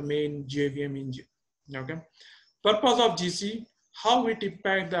hotspot as the main JVM engine, okay? Purpose of GC, how it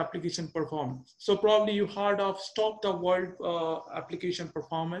impacts the application performance. So probably you heard of stop the world application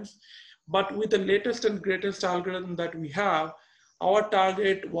performance, but with the latest and greatest algorithm that we have, our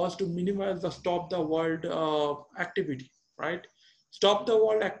target was to minimize the stop the world activity, right? Stop the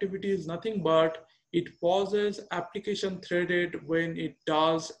world activity is nothing but it pauses application threaded when it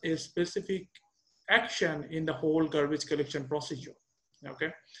does a specific action in the whole garbage collection procedure,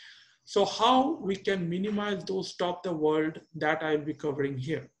 okay? So how we can minimize those stop the world that I'll be covering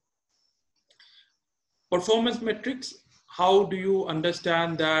here. Performance metrics, how do you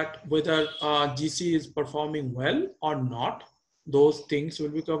understand that whether GC is performing well or not? Those things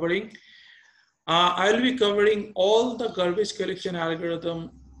we'll be covering. I'll be covering all the garbage collection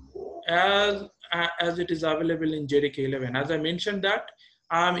algorithm as it is available in JDK 11. As I mentioned that,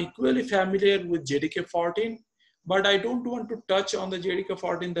 I'm equally familiar with JDK 14, but I don't want to touch on the JDK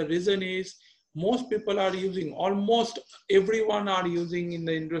 14. The reason is most people are using, almost everyone are using in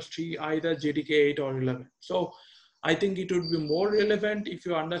the industry either JDK 8 or 11. So I think it would be more relevant if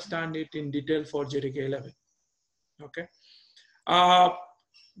you understand it in detail for JDK 11. Okay.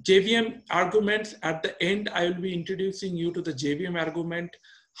 JVM arguments at the end, I will be introducing you to the JVM argument,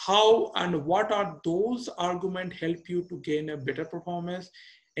 how and what are those arguments help you to gain a better performance.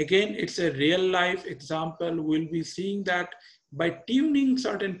 Again, it's a real life example. We'll be seeing that by tuning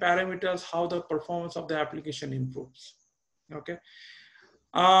certain parameters, how the performance of the application improves. Okay.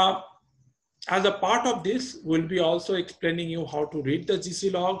 As a part of this, we'll be also explaining you how to read the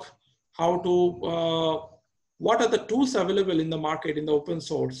GC log, how to, what are the tools available in the market in the open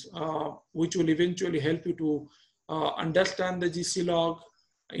source, which will eventually help you to understand the GC log,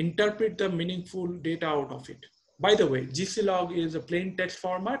 interpret the meaningful data out of it. By the way, GC log is a plain text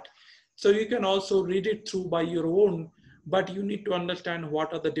format, so you can also read it through by your own, but you need to understand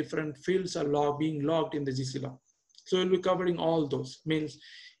what are the different fields are being logged in the GC log. So we'll be covering all those. Means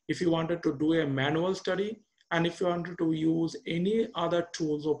if you wanted to do a manual study, and if you wanted to use any other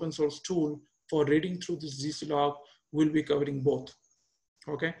tools, open source tool for reading through this GC log, we'll be covering both.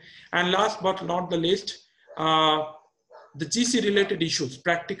 Okay. And last but not the least, the GC related issues,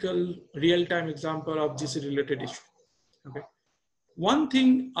 practical real-time example of GC related issue. Okay. One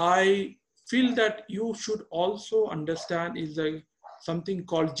thing I feel that you should also understand is something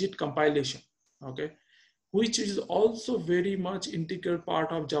called JIT compilation. Okay. Which is also very much integral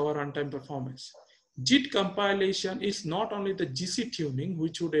part of Java runtime performance. JIT compilation is not only the GC tuning,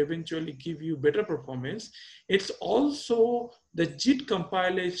 which would eventually give you better performance, it's also the JIT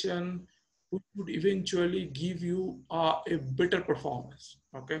compilation which would eventually give you a better performance.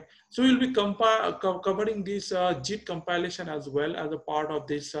 Okay, so we'll be covering this JIT compilation as well as a part of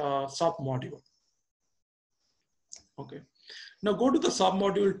this sub-module. Okay, now go to the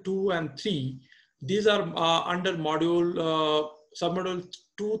sub-module 2 and 3. These are under module, submodule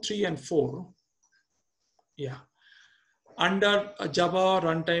 2, 3, and 4. Yeah, under Java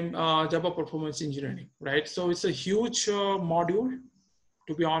runtime, Java performance engineering, right? So it's a huge module,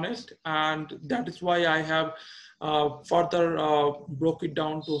 to be honest, and that is why I have further broke it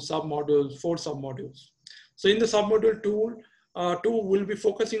down to submodules, 4 submodules. So in the submodule 2, we'll be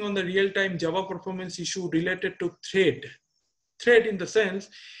focusing on the real-time Java performance issue related to thread. Thread in the sense,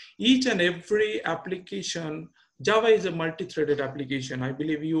 each and every application, Java is a multi-threaded application. I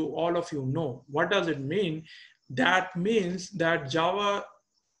believe you, all of you know. What does it mean? That means that Java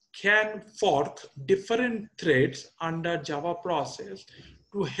can fork different threads under Java process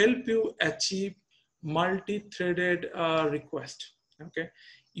to help you achieve multi-threaded request. Okay,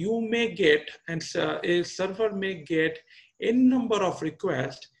 you may get, and a server may get n number of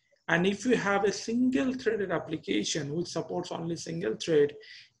requests. And if you have a single threaded application which supports only single thread,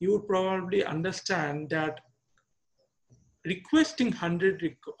 you would probably understand that requesting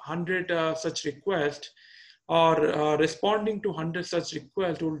 100 such requests or responding to 100 such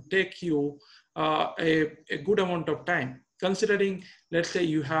requests will take you a good amount of time. Considering, let's say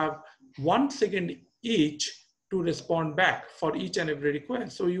you have 1 second each to respond back for each and every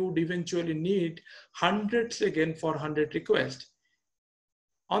request. So you would eventually need 100 seconds for 100 requests.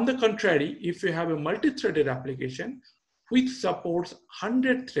 On the contrary, if you have a multi-threaded application which supports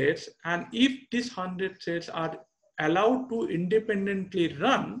 100 threads, and if these 100 threads are allowed to independently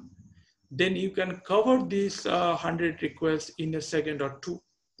run, then you can cover these 100 requests in a second or 2,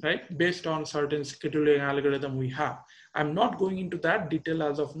 right? Based on certain scheduling algorithm we have. I'm not going into that detail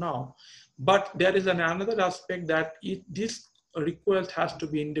as of now, but there is another aspect that this request has to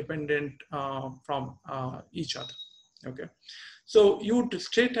be independent from each other, okay? So you would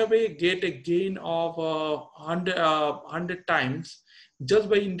straight away get a gain of 100 times just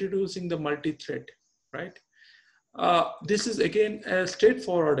by introducing the multi-thread, right? This is again a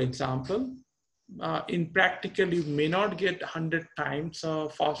straightforward example. In practical, you may not get 100 times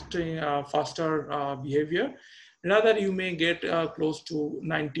faster behavior. Rather, you may get close to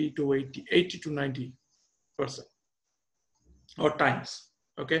 90 to 80 to 90% or times,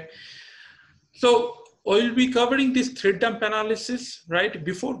 okay? So we'll be covering this thread dump analysis, right?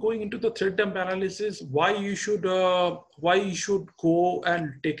 Before going into the thread dump analysis, why you should go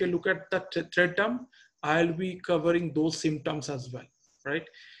and take a look at the thread dump. I'll be covering those symptoms as well, right?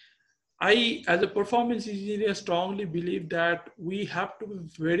 I, as a performance engineer, strongly believe that we have to be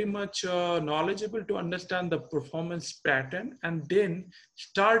very much knowledgeable to understand the performance pattern and then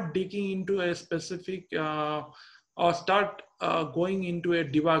start digging into a specific or start going into a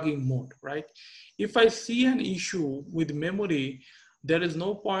debugging mode, right? If I see an issue with memory, there is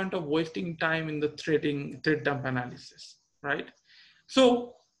no point of wasting time in the thread dump analysis, right?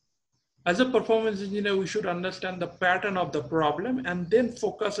 So As a performance engineer, we should understand the pattern of the problem and then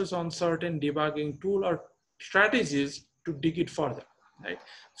focuses on certain debugging tool or strategies to dig it further, right?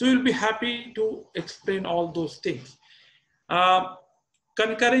 So we'll be happy to explain all those things.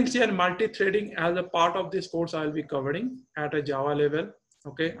 Concurrency and multi-threading as a part of this course I'll be covering at a Java level.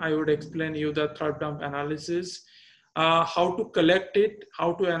 Okay, I would explain you the thread dump analysis, how to collect it,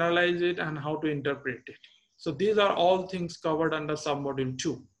 how to analyze it, and how to interpret it. So these are all things covered under submodule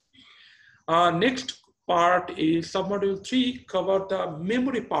 2. Next part is submodule 3, cover the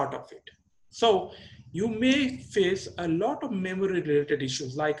memory part of it. So you may face a lot of memory related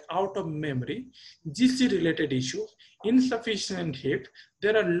issues like out of memory, GC related issues, insufficient heap.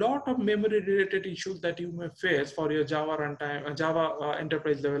 There are a lot of memory related issues that you may face for your Java runtime, Java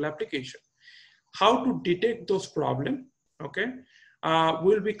enterprise level application. How to detect those problems, okay?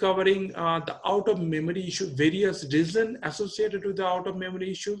 We'll be covering the out of memory issue, various reasons associated with the out of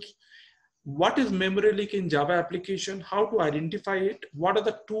memory issues. What is memory leak in Java application, how to identify it, what are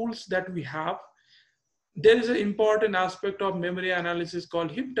the tools that we have. There is an important aspect of memory analysis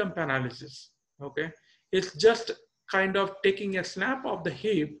called heap dump analysis, okay? It's just kind of taking a snap of the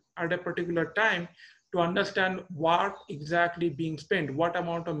heap at a particular time to understand what exactly being spent, what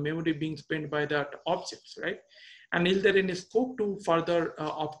amount of memory being spent by that objects, right? And is there any scope to further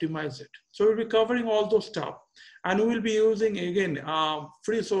optimize it? So we'll be covering all those stuff. And we will be using, again,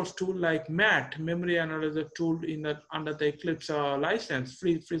 free source tool like MAT, Memory Analyzer tool under the Eclipse license,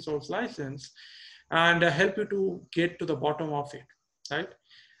 free source license, and help you to get to the bottom of it, right?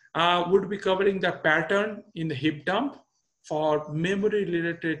 We'll be covering the pattern in the heap dump for memory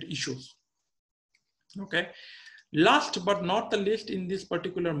related issues, okay? Last but not the least in this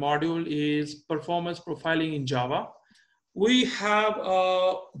particular module is performance profiling in Java. We have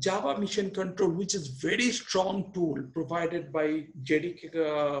a Java Mission Control, which is very strong tool provided by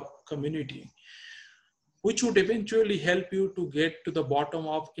JDK community, which would eventually help you to get to the bottom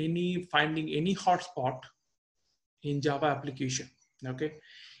of finding any hotspot in Java application, okay?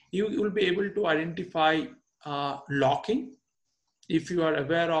 You will be able to identify locking. If you are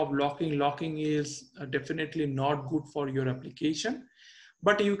aware of locking is definitely not good for your application,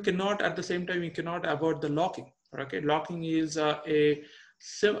 but you cannot, at the same time, you cannot avoid the locking, okay? Locking is a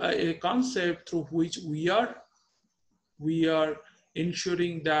concept through which we are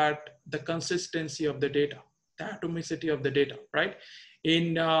ensuring that the consistency of the data, the atomicity of the data, right?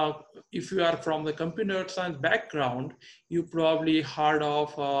 If you are from the computer science background, you probably heard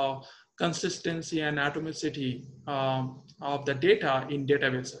of consistency and atomicity of the data in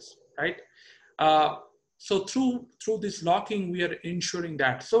databases, right? So through this locking, we are ensuring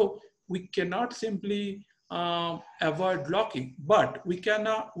that. So we cannot simply avoid locking, but we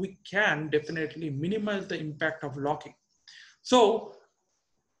can definitely minimize the impact of locking. So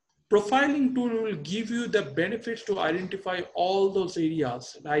profiling tool will give you the benefits to identify all those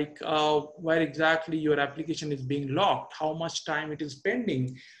areas, like where exactly your application is being locked, how much time it is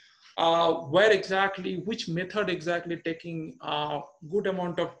spending, which method exactly taking a good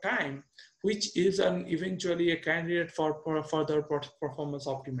amount of time, which is eventually a candidate for further performance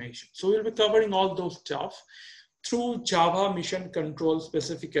optimization. So we'll be covering all those stuff through Java Mission Control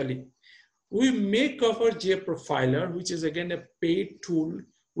specifically. We may cover JProfiler, which is again a paid tool.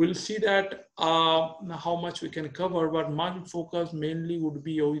 We'll see that how much we can cover, but my focus mainly would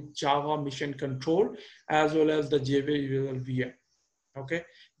be with Java Mission Control as well as the JVisual VM. Okay,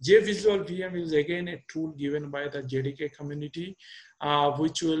 JVisual VM is again a tool given by the JDK community,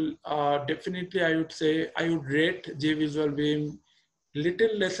 which will definitely, I would rate JVisual VM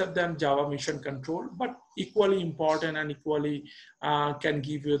little lesser than Java Mission Control, but equally important and equally can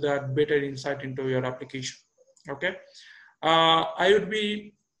give you that better insight into your application. Okay, I would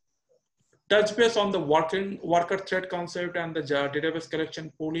be touch base on the worker thread concept and the database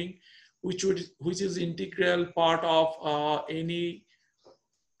collection pooling, which is integral part of any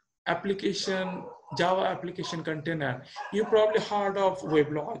application, Java application container. You probably heard of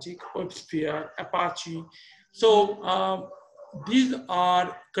WebLogic, WebSphere, Apache. So these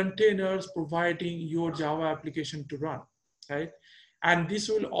are containers providing your Java application to run, right? And this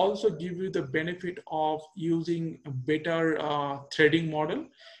will also give you the benefit of using a better threading model,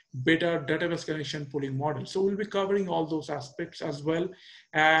 better database connection pooling model. So we'll be covering all those aspects as well.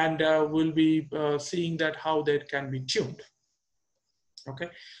 And we'll be seeing that how that can be tuned. Okay,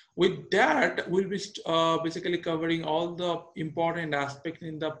 with that, we'll be basically covering all the important aspects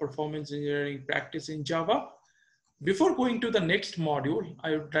in the performance engineering practice in Java. Before going to the next module,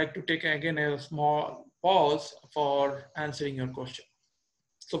 I would like to take again a small pause for answering your question.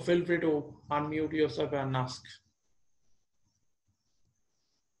 So feel free to unmute yourself and ask.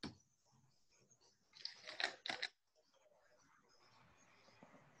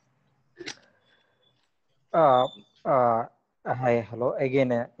 Uh, uh, Hi, hello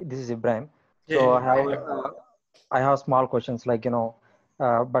again. This is Ibrahim. So Yeah, yeah. I have small questions like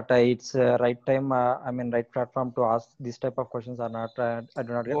but it's right time. I mean, right platform to ask this type of questions are not. I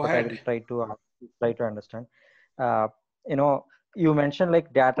do not get, Go but I will ahead. try to understand. Uh, you know, you mentioned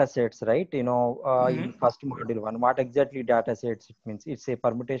like data sets, right? In Mhm. first module one, what exactly data sets it means? It's a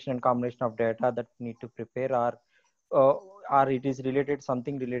permutation and combination of data that need to prepare, uh, or it is related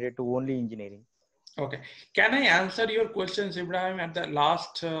something related to only engineering. Okay. Can I answer your questions, Ibrahim, at the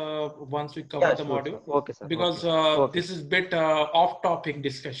last once we cover Yeah, the sure, module? sure. Okay, sir. Because Okay. Okay. this is bit off-topic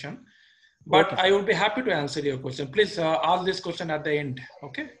discussion, but Okay, I sir. would be happy to answer your question. Please ask this question at the end.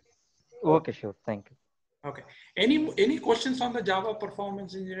 Okay. Okay, sure. Thank you. Okay. Any questions on the Java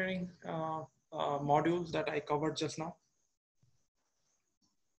performance engineering modules that I covered just now?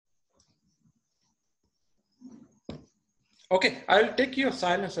 Okay, I'll take your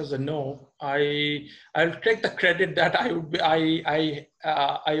silence as a no. I'll take the credit that I would be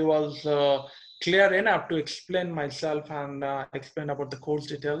I was clear enough to explain myself and explain about the course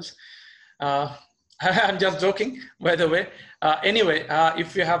details. Uh, I'm just joking, by the way. Anyway,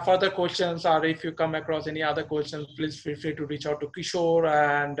 if you have further questions or if you come across any other questions, please feel free to reach out to Kishore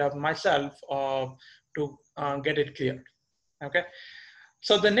and myself to get it cleared. Okay.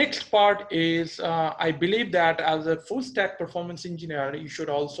 So the next part is, I believe that as a full stack performance engineer, you should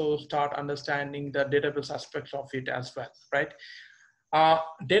also start understanding the database aspects of it as well, right?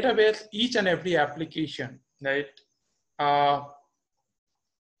 Database, each and every application, right, uh,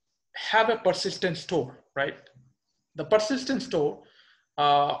 have a persistent store, right? The persistent store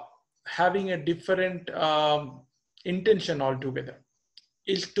uh, having a different intention altogether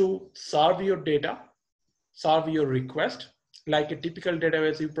is to serve your data, serve your request. Like a typical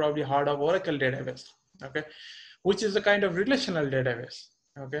database, you probably heard of Oracle database, okay, which is a kind of relational database.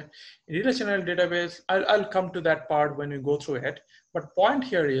 Okay, relational database, I'll come to that part when we go through it. But point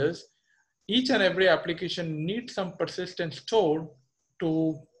here is each and every application needs some persistent store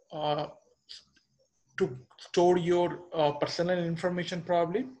to uh, to store your personal information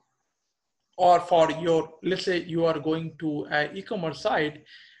probably, or for your, let's say you are going to an e-commerce site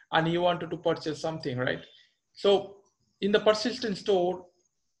and you wanted to purchase something, right? So in the persistent store,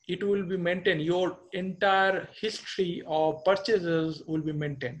 it will be maintained, your entire history of purchases will be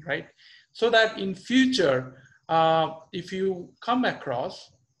maintained, right? So that in future, if you come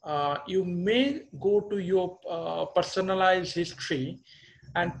across, you may go to your personalized history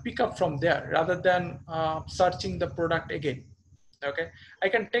and pick up from there rather than searching the product again. Okay, I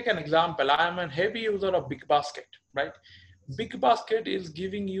can take an example. I am a heavy user of Big Basket, right? Big Basket is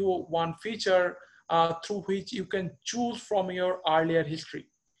giving you one feature through which you can choose from your earlier history.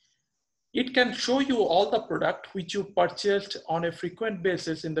 It can show you all the product which you purchased on a frequent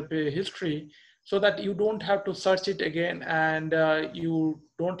basis in the history, so that you don't have to search it again, and you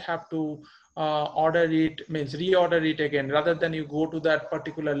don't have to order it, means reorder it again, rather than you go to that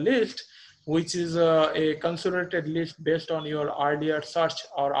particular list, which is a consolidated list based on your earlier search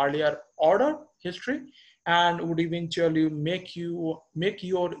or earlier order history, and would eventually make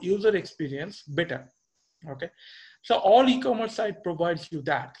your user experience better. Okay, so all e-commerce site provides you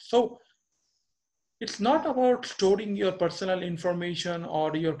that. So it's not about storing your personal information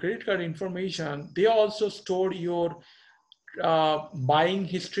or your credit card information. They also store your buying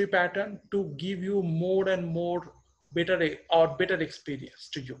history pattern to give you more and more better experience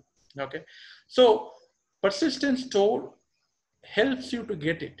to you. Okay, so persistent store helps you to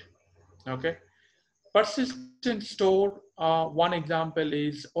get it. Okay, persistent store. One example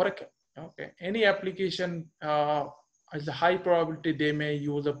is Oracle. Okay, any application has a high probability they may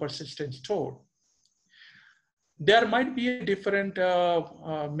use a persistent store. There might be a different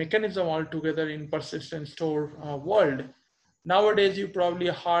mechanism altogether in persistent store world. Nowadays, you probably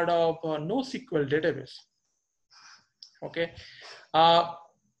heard of NoSQL database. Okay, uh,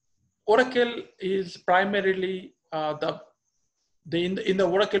 Oracle is primarily in the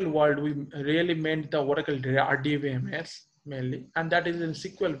Oracle world. We really meant the Oracle RDBMS mainly, and that is in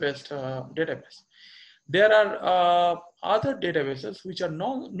SQL-based database. There are other databases which are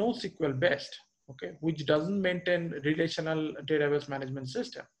NoSQL based, okay, which doesn't maintain relational database management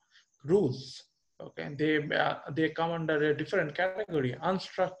system rules. Okay, and they come under a different category: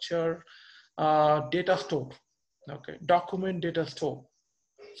 unstructured data store, okay, document data store.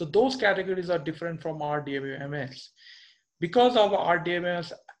 So those categories are different from RDBMS. Because of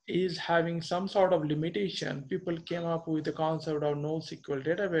RDBMS is having some sort of limitation, people came up with the concept of NoSQL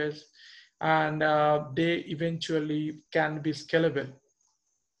database, and they eventually can be scalable.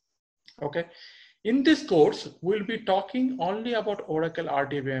 Okay, in this course, we'll be talking only about Oracle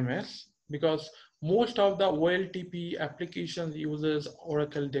RDBMS, because most of the OLTP applications uses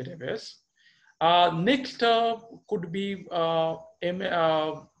Oracle database. Next could be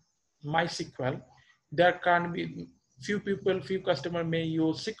MySQL. There can be few customers may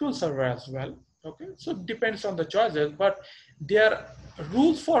use SQL Server as well. Okay, so it depends on the choices, but their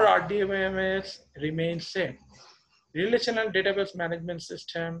rules for RDBMS remain same. Relational database management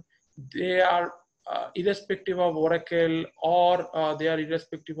system, they are irrespective of Oracle, or they are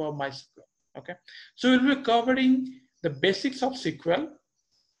irrespective of MySQL. Okay, so we'll be covering the basics of SQL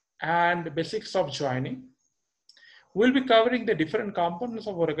and basics of joining. We'll be covering the different components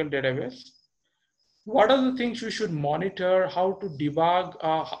of Oracle database. What are the things we should monitor, how to debug,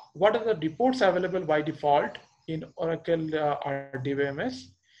 what are the reports available by default in Oracle RDBMS,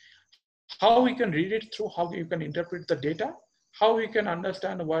 how we can read it through, how you can interpret the data, how we can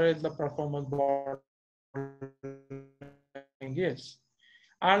understand where is the performance bottleneck is.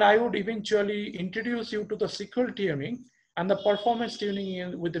 And I would eventually introduce you to the SQL tuning and the performance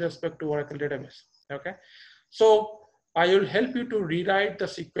tuning with respect to Oracle database. Okay, so I will help you to rewrite the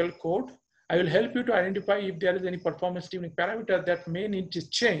SQL code. I will help you to identify if there is any performance tuning parameter that may need to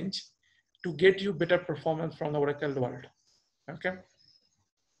change to get you better performance from the Oracle world. Okay,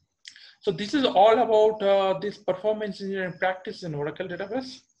 so this is all about this performance engineering practice in Oracle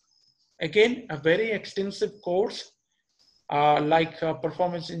database. Again, a very extensive course like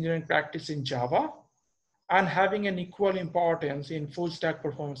performance engineering practice in Java, and having an equal importance in full stack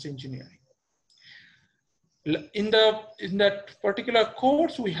performance engineering. In that particular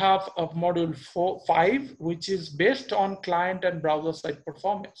course, we have a module 5, which is based on client and browser side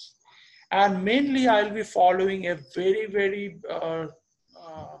performance. And mainly I'll be following a very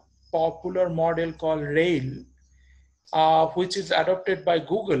popular model called RAIL, which is adopted by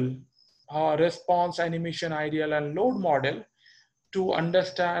Google, response, animation, ideal, and load model, to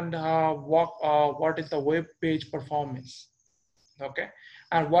understand what is the web page performance. Okay,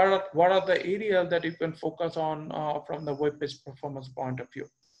 and what are the areas that you can focus on from the web page performance point of view.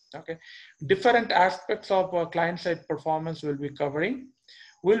 Okay, different aspects of client-side performance we'll be covering.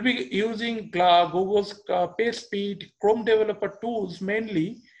 We'll be using Google's PageSpeed, Chrome developer tools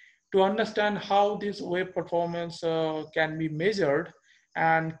mainly to understand how this web performance can be measured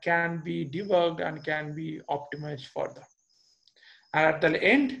and can be debugged and can be optimized further. And at the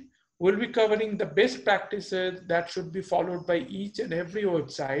end, we'll be covering the best practices that should be followed by each and every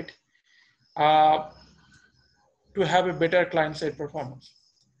website to have a better client-side performance.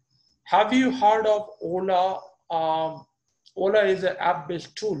 Have you heard of Ola? Ola is an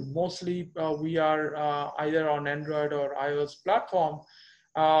app-based tool. Mostly we are either on Android or iOS platform.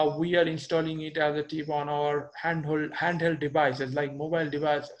 We are installing it as a tip on our handheld devices, like mobile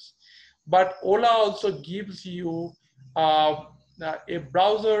devices. But Ola also gives you a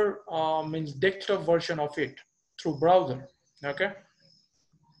browser, means desktop version of it through browser, okay,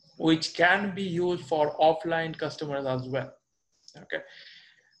 which can be used for offline customers as well. Okay,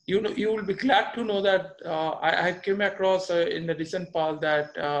 you will be glad to know that I came across in the recent past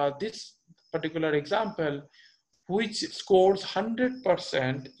that this particular example, which scores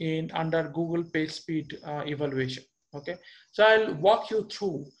 100% in under Google PageSpeed evaluation. Okay, so I'll walk you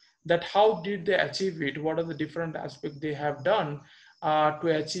through that. How did they achieve it? What are the different aspects they have done to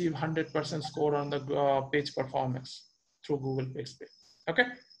achieve 100% score on the page performance through Google PageSpeed? Okay,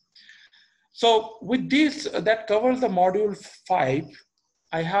 so with this, that covers the module 5.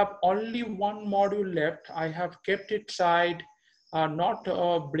 I have only one module left. I have kept it side, not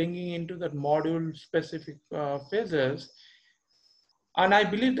bringing into the module specific phases. And I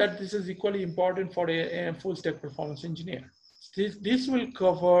believe that this is equally important for a full stack performance engineer. This will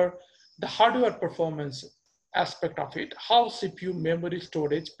cover the hardware performance aspect of it, how CPU, memory,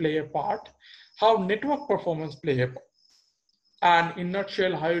 storage play a part, how network performance play a part. And in a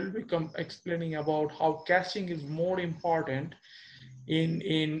nutshell, I will become explaining about how caching is more important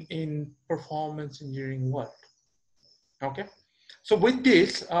in performance engineering world. Okay, so with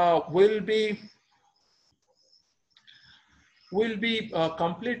this, we'll be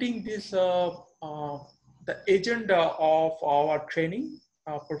completing this the agenda of our training,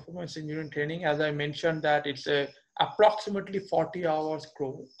 performance engineering training. As I mentioned, that it's a approximately 40 hours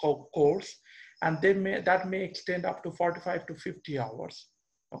course, and that may extend up to 45 to 50 hours.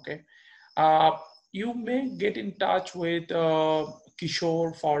 Okay, you may get in touch with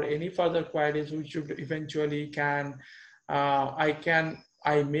Kishore for any further queries, which you eventually can.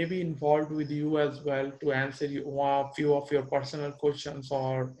 I may be involved with you as well to answer you a few of your personal questions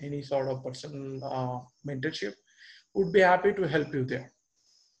or any sort of personal mentorship. Would be happy to help you there.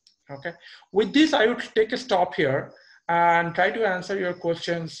 Okay. With this, I would take a stop here. and try to answer your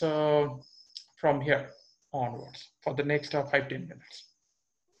questions from here onwards for the next 5-10 minutes.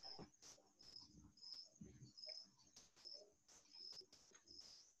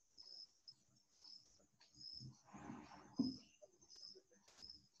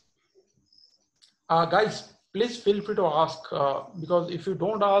 Guys, please feel free to ask because if you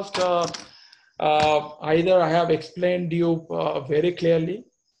don't ask, either I have explained you very clearly,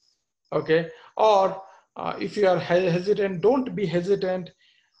 okay, or if you are hesitant, don't be hesitant.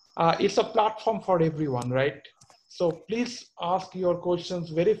 It's a platform for everyone, right? So please ask your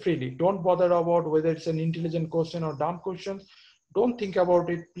questions very freely. Don't bother about whether it's an intelligent question or dumb question. Don't think about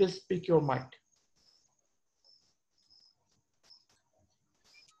it. Please speak your mind.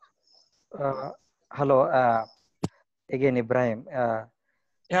 Hello, again, Ibrahim.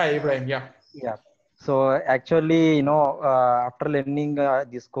 Yeah, Ibrahim, yeah. Yeah. So actually, after learning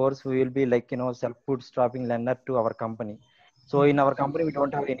this course, we will be like, self-bootstrapping learner to our company. So in our company, we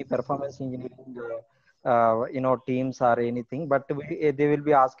don't have any performance engineering, teams or anything, but they will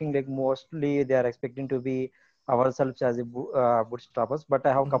be asking like mostly they are expecting to be ourselves as a bootstrappers. But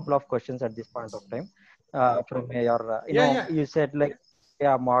I have a couple of questions at this point of time. From your, you said like,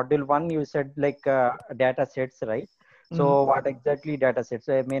 yeah, module 1, you said like data sets, right? So what exactly data sets?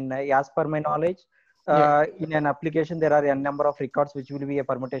 I mean, as per my knowledge, in an application, there are a number of records which will be a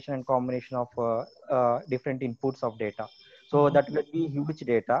permutation and combination of different inputs of data. So that will be huge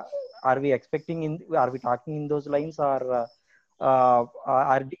data. Are we talking in those lines, or are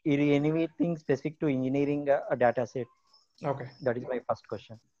anything specific to engineering a data set? Okay. That is my first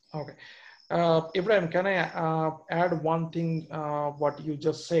question. Okay. Ibrahim, can I add one thing, what you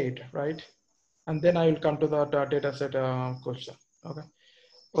just said, right? And then I will come to the data set question. Okay.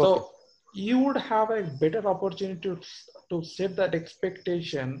 So you would have a better opportunity to set that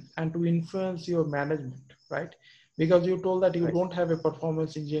expectation and to influence your management, right? Because you told that you don't have a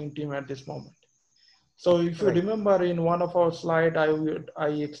performance engineering team at this moment. So if you remember in one of our slides, I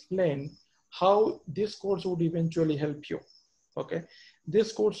explained how this course would eventually help you. Okay.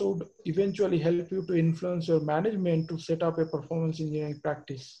 This course would eventually help you to influence your management to set up a performance engineering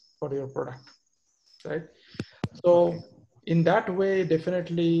practice for your product, right? So in that way,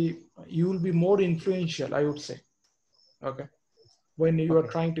 definitely you will be more influential, I would say, okay, when you are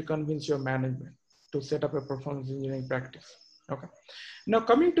trying to convince your management to set up a performance engineering practice. Okay. Now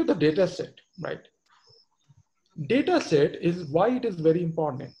coming to the data set, right? Data set is why it is very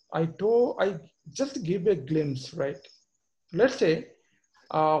important. I just give a glimpse, right? Let's say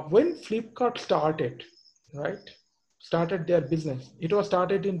when Flipkart started, right? Started their business. It was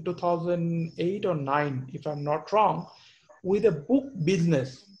started in 2008 or 9, if I'm not wrong, with a book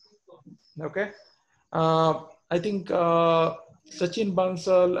business. Okay. I think Sachin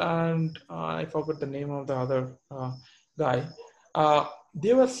Bansal and I forgot the name of the other guy.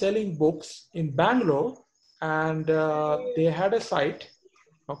 They were selling books in Bangalore, and they had a site.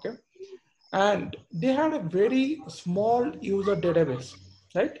 Okay. And they had a very small user database,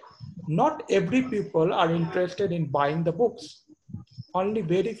 right? Not every people are interested in buying the books. Only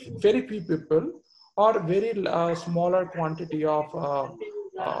very few people or very smaller quantity of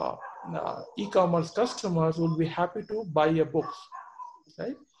e-commerce customers will be happy to buy a books,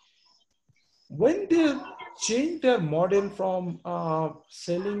 right? When they change their model from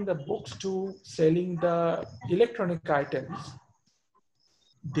selling the books to selling the electronic items,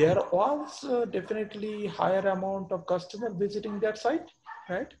 there was definitely higher amount of customers visiting their site,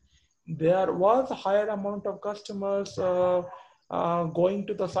 right? There was a higher amount of customers going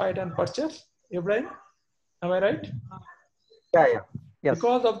to the site and purchase. Ibrahim, am I right? Yeah, yeah. Yes.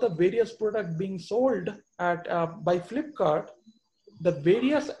 Because of the various products being sold at by Flipkart, the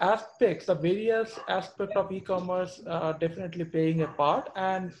various aspects of e-commerce definitely playing a part,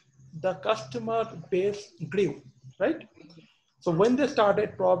 and the customer base grew, right? So when they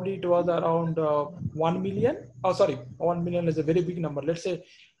started, probably it was around 1 million. Oh, sorry, 1 million is a very big number. Let's say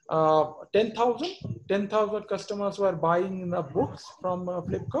 10,000 customers were buying books from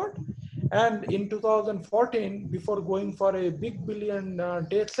Flipkart. And in 2014, before going for a big billion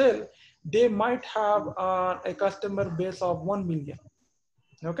day sale, they might have a customer base of 1 million.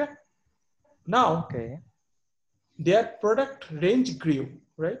 Okay. Now, their product range grew,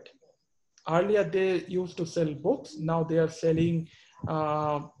 right? Earlier, they used to sell books. Now they are selling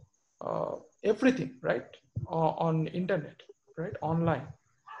everything, right? On internet, right? Online.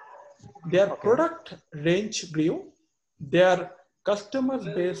 Their product range grew. Their customer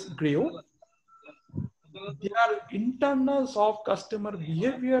base grew. Their internals of customer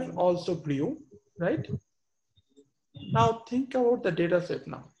behavior also grew, right? Now think about the data set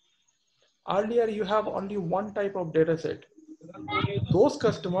now. Earlier, you have only one type of data set. Those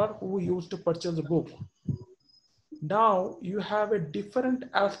customers who used to purchase a book. Now you have a different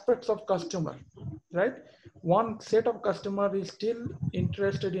aspects of customer, right? One set of customer is still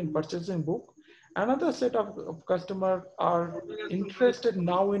interested in purchasing book. Another set of customer are interested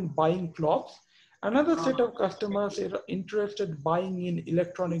now in buying clothes. Another set of customers are interested buying in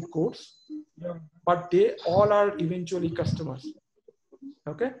electronic goods, but they all are eventually customers,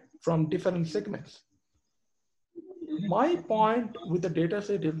 okay, from different segments. My point with the data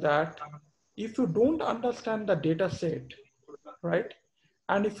set is that if you don't understand the data set, right,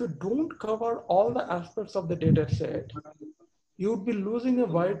 and if you don't cover all the aspects of the data set, you would be losing a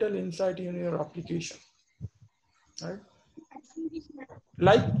vital insight in your application, right?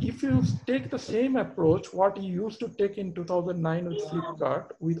 Like if you take the same approach, what you used to take in 2009 with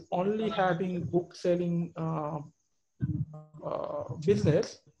Flipkart, with only having book selling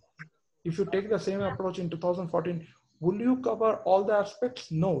business, if you take the same approach in 2014, will you cover all the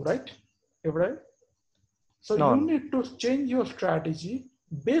aspects? No, right? Right? So No, you no. need to change your strategy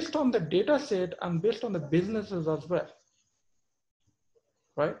based on the data set and based on the businesses as well,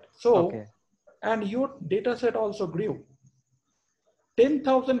 right? So, Okay. and your data set also grew.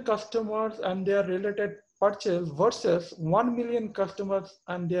 10,000 customers and their related purchase versus 1 million customers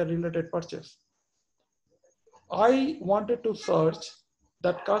and their related purchase. I wanted to search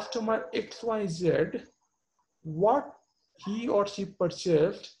that customer XYZ, what he or she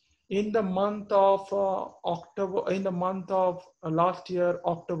purchased in the month of October, in the month of last year,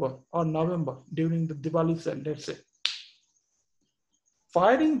 October or November, during the Diwali sale, let's say.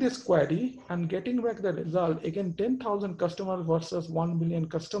 Firing this query and getting back the result, again, 10,000 customers versus 1 million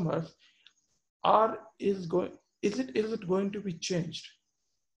customers, is it going to be changed?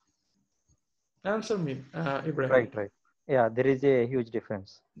 Answer me, Ibrahim. Right, right. Yeah, there is a huge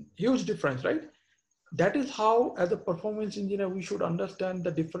difference. Huge difference, right? That is how, as a performance engineer, we should understand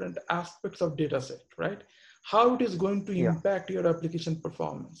the different aspects of data set, right? How it is going to impact your application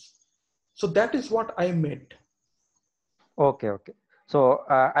performance. So that is what I meant. Okay, okay. So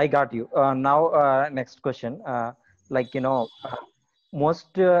I got you. Now, next question. Like, you know,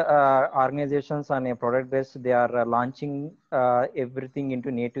 most organizations on a product base, they are launching everything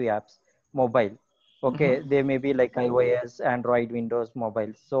into native apps, mobile. Okay, they may be like iOS, Android, Windows,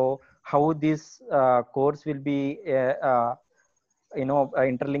 mobile. So how this course will be,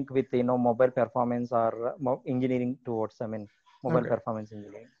 interlink with, mobile performance or engineering towards, I mean, mobile performance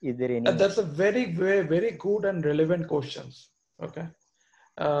engineering. Is there any? That's a very, very, very good and relevant questions. Okay.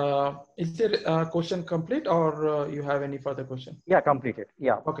 Is there a question complete, or you have any further question? Yeah, completed.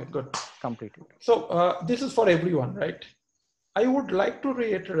 Yeah. Okay, good. Completed. So this is for everyone, right? I would like to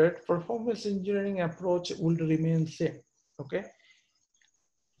reiterate, performance engineering approach will remain same. Okay.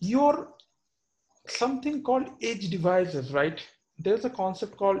 Your something called edge devices, right? There's a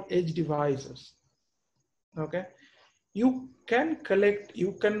concept called edge devices. Okay. You can collect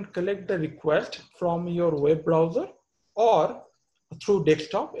the request from your web browser or through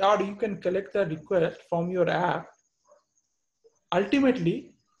desktop, or you can collect the request from your app.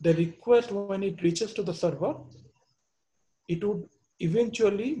 Ultimately, the request, when it reaches to the server, it would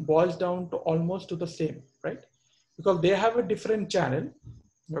eventually boils down to almost to the same, right? Because they have a different channel,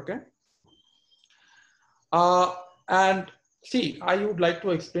 okay? And see, I would like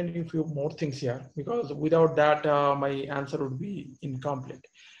to explain a few more things here, because without that, my answer would be incomplete.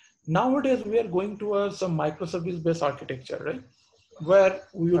 Nowadays, we are going towards some microservice-based architecture, right? Where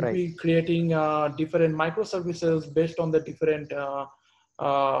we would be creating different microservices based on the different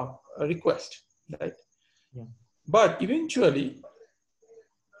request, right? Yeah. But eventually,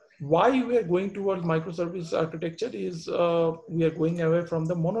 why we are going towards microservice architecture is we are going away from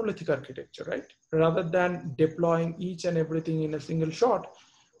the monolithic architecture, right? Rather than deploying each and everything in a single shot,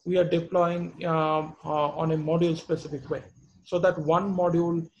 we are deploying on a module specific way, so that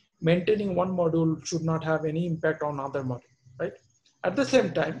maintaining one module should not have any impact on other module, right? At the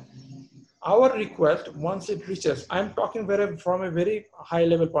same time, our request, once it reaches, I'm talking from a very high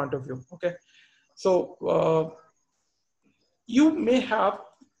level point of view, okay? So you may have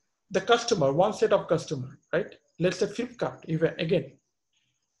the customer, one set of customer, right? Let's say Flipkart, even again.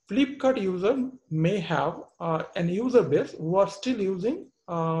 Flipkart user may have an user base who are still using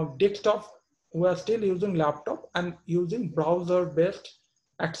desktop, who are still using laptop and using browser-based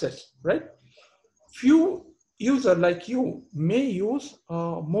access, right? Few user like you may use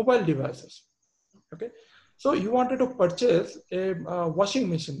mobile devices, okay? So you wanted to purchase a washing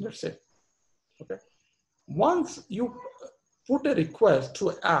machine, let's say, okay? Once you put a request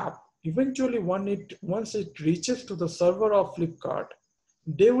to app, eventually once it reaches to the server of Flipkart,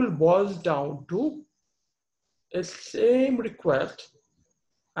 they will boil down to a same request,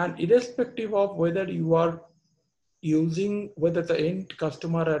 and irrespective of whether you are using, whether the end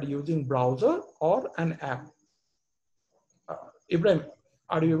customer are using browser or an app. Ibrahim,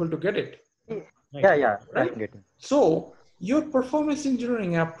 are you able to get it? Yeah, Right? I'm getting. So your performance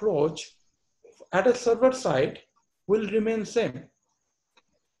engineering approach at a server side will remain same.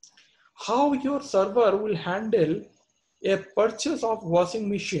 How your server will handle a purchase of washing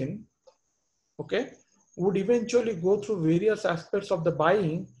machine, okay, would eventually go through various aspects of the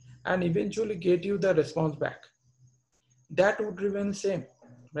buying and eventually get you the response back. That would remain same,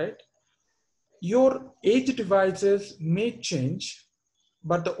 right? Your edge devices may change,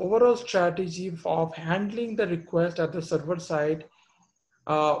 but the overall strategy of handling the request at the server side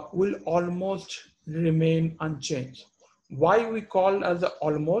will almost remain unchanged. Why we call as the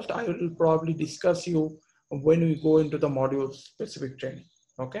almost, I will probably discuss you when we go into the module specific training,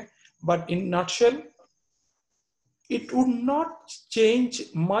 okay? But in nutshell, it would not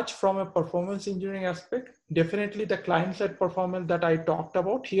change much from a performance engineering aspect. Definitely the client side performance that I talked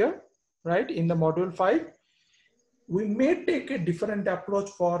about here, right, in the module 5, we may take a different approach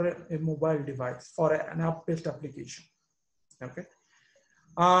for a mobile device, for an app-based application, okay?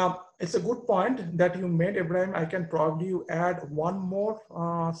 It's a good point that you made, Ibrahim. I can probably add one more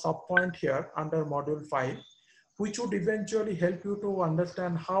sub point here under module 5, which would eventually help you to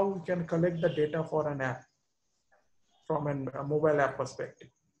understand how we can collect the data for an app from a mobile app perspective.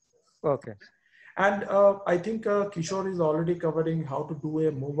 Okay. And I think Kishore is already covering how to do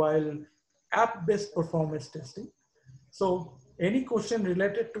a mobile app-based performance testing. So any question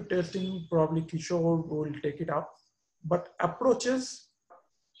related to testing, probably Kishore will take it up, but approaches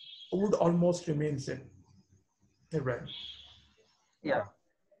would almost remain same. Right. Yeah.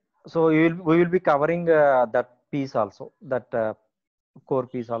 So we will be covering that piece also, that core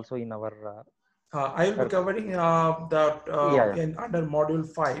piece also in our. I will be covering that in under module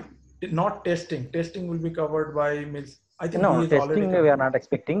 5. Not testing. Testing will be covered by Ms. I think No, he is already testing we covered. are not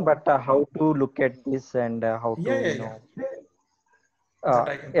expecting, but how to look at this and how to Yeah. That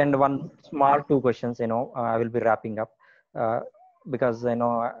I can and cover. one small two questions, I will be wrapping up because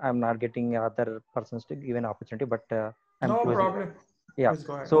I'm not getting other persons to give an opportunity, but I'm No closing. problem. Yeah. Please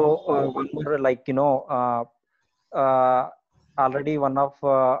go ahead. So one more, like already one of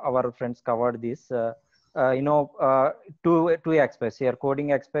our friends covered this. Two aspects here: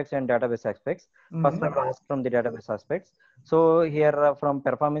 coding aspects and database aspects. First, I'll ask from the database aspects. So here from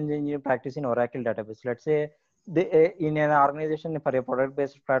performance engineering practice in Oracle database. Let's say in an organization for a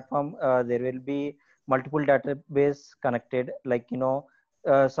product-based platform, there will be multiple database connected. Like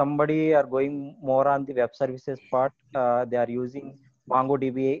somebody are going more on the web services part. They are using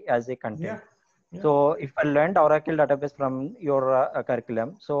MongoDB as a content. Yeah. So if I learned Oracle database from your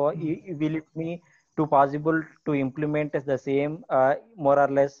curriculum, so will it be too possible to implement the same more or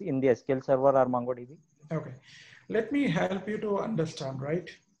less in the SQL Server or MongoDB? Okay. Let me help you to understand, right?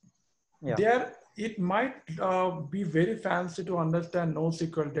 Yeah. There, it might be very fancy to understand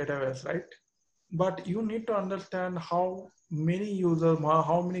NoSQL database, right? But you need to understand how many users,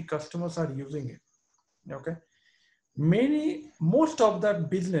 how many customers are using it, okay? Most of that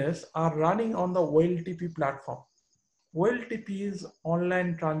business are running on the OLTP platform. OLTP is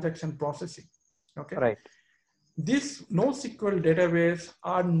online transaction processing, okay? Right. This NoSQL database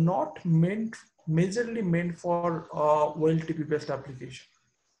are not majorly meant for OLTP based application,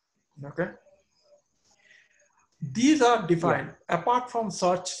 okay? These are defined. Yeah. Apart from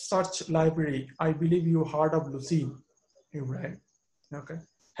search library, I believe you heard of Lucene, right? Okay.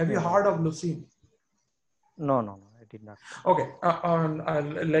 Have you heard of Lucene? No, I did not. Okay.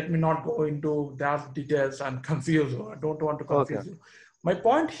 Let me not go into that details and confuse you. I don't want to confuse you. My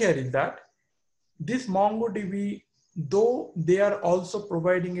point here is that this MongoDB, though they are also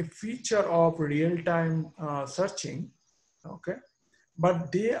providing a feature of real-time searching, okay,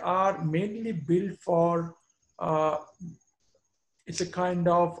 but they are mainly built for it's a kind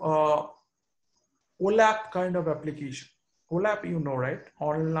of OLAP kind of application. OLAP, you know, right?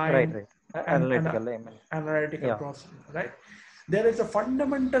 Online analytical process, right? There is a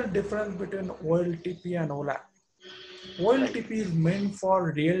fundamental difference between OLTP and OLAP. OLTP is meant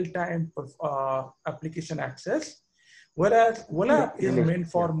for real-time application access, whereas OLAP is meant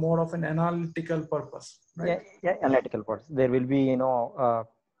for more of an analytical purpose, right? Yeah, analytical purpose. There will be,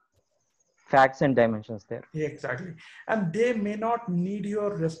 facts and dimensions there. Yeah, exactly. And they may not need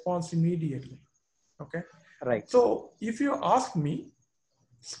your response immediately. Okay. Right. So if you ask me,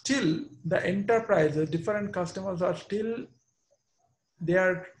 still the enterprises, different customers are still, they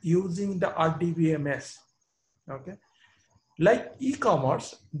are using the RDBMS. Okay. Like e-commerce,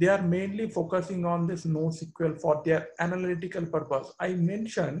 they are mainly focusing on this NoSQL for their analytical purpose. I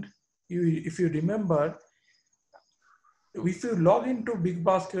mentioned, if you remember, if you log into Big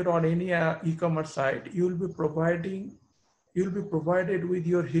Basket or any e-commerce site, you'll be provided with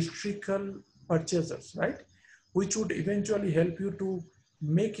your historical purchases, right? Which would eventually help you to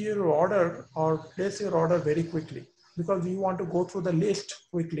make your order or place your order very quickly, because you want to go through the list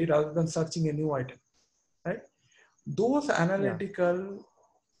quickly rather than searching a new item, right? Those analytical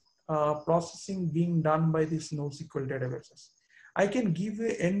processing being done by these NoSQL databases. I can give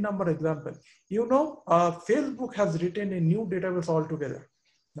you n number example. Facebook has written a new database altogether,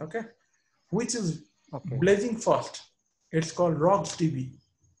 okay, which is blazing fast. It's called RocksDB,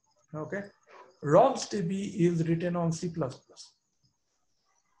 okay. RocksDB is written on C++,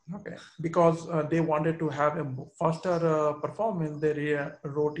 okay, because they wanted to have a faster performance. They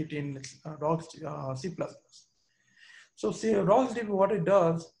wrote it in C++. So see, RocksDB, what it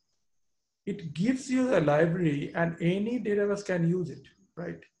does, it gives you a library and any database can use it,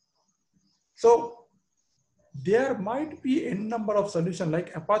 right? So there might be a number of solutions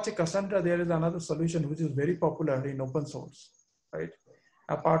like Apache Cassandra. There is another solution which is very popular in open source, right?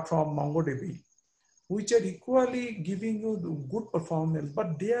 Apart from MongoDB, which are equally giving you good performance,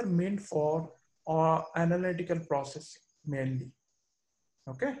 but they are meant for analytical processing mainly,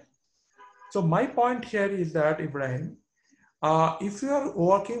 okay? So my point here is that, Ibrahim, if you are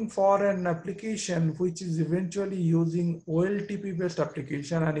working for an application which is eventually using OLTP based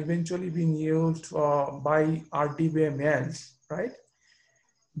application and eventually being used by RDBMS, right?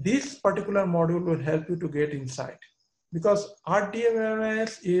 This particular module will help you to get insight, because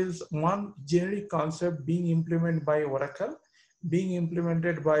RDBMS is one generic concept being implemented by Oracle, being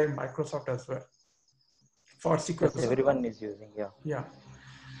implemented by Microsoft as well for SQL. Yes, everyone is using, yeah.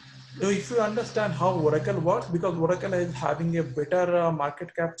 So if you understand how Oracle works, because Oracle is having a better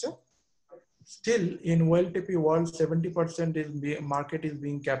market capture, still in OLTP world, 70% is market is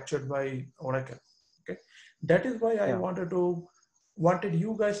being captured by Oracle. Okay, that is why I wanted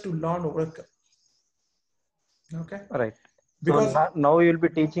you guys to learn Oracle. Okay, right. Because so now you will be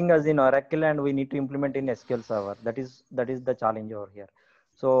teaching us in Oracle, and we need to implement in SQL Server. That is the challenge over here.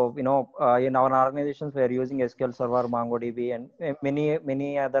 So in our organizations we are using SQL Server, MongoDB, and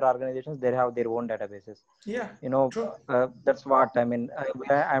many other organizations, they have their own databases. Yeah, that's what I mean.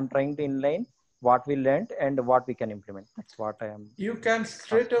 I'm trying to inline what we learned and what we can implement. That's what I am. You can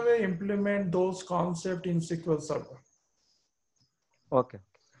straight away implement those concepts in SQL Server. Okay.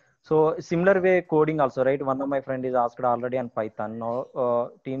 So similar way coding also, right? One of my friend is asked already on Python. Now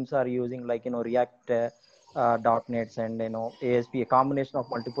teams are using React, .NET and ASP, a combination of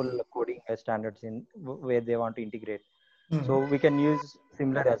multiple coding standards in where they want to integrate. So we can use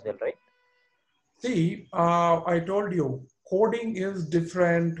similar as well, right? See, I told you, coding is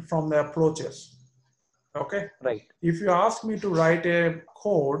different from the approaches. Okay. Right. If you ask me to write a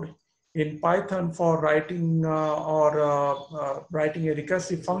code in Python for writing writing a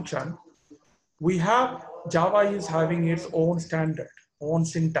recursive function, we have Java is having its own standard, own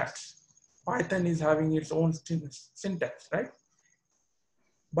syntax. Python is having its own syntax, right?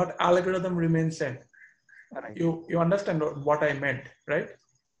 But algorithm remains same. Right. You understand what I meant, right?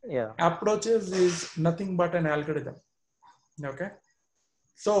 Yeah. Approaches is nothing but an algorithm. Okay.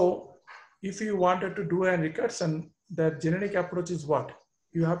 So if you wanted to do a recursion, the generic approach is what?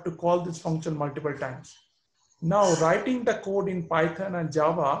 You have to call this function multiple times. Now writing the code in Python and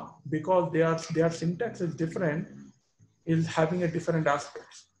Java, because their syntax is different, is having a different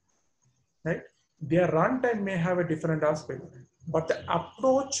aspects, right? Their runtime may have a different aspect, but the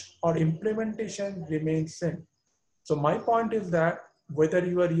approach or implementation remains same. So my point is that whether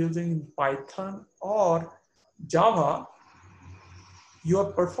you are using Python or Java,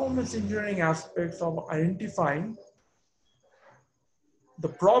 your performance engineering aspects of identifying the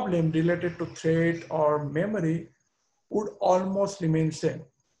problem related to thread or memory would almost remain same.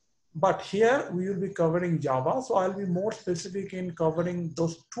 But here we will be covering Java, so I'll be more specific in covering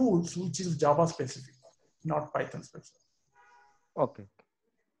those tools which is Java specific, not Python specific. Okay.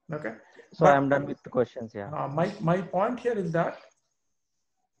 Okay. So I'm done with the questions. Yeah. My point here is that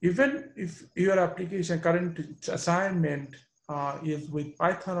even if your application current assignment is with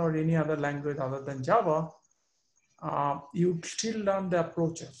Python or any other language other than Java, you still learn the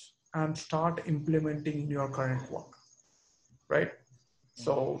approaches and start implementing in your current work, right?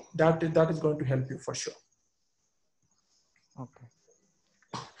 So that is going to help you for sure. Okay.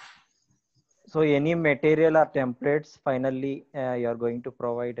 So any material or templates finally you're going to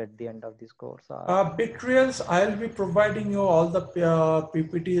provide at the end of this course? Materials, I'll be providing you all the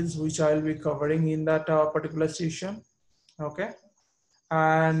PPTs which I'll be covering in that particular session. Okay.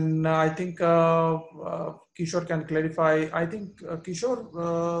 And I think Kishore can clarify. I think Kishore,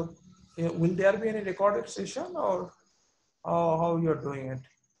 will there be any recorded session, or how you're doing it?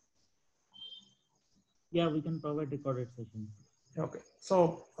 Yeah, we can provide recorded session. Okay.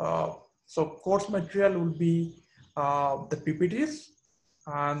 So course material will be the PPTs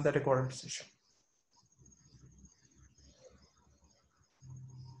and the recorded session.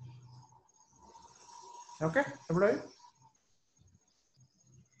 Okay, everybody?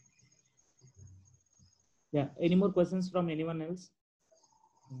 Yeah. Any more questions from anyone else?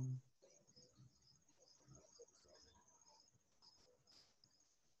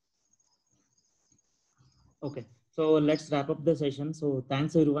 Okay. So let's wrap up the session. So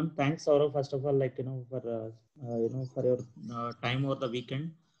thanks everyone. Thanks Sourav, first of all, like, for your time over the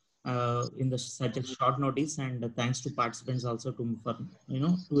weekend in the such a short notice, and thanks to participants also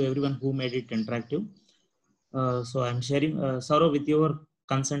to everyone who made it interactive. So I'm sharing, Sourav, with your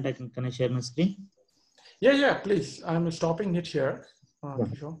consent, can I share my screen? Yeah, please. I'm stopping it here. Yeah.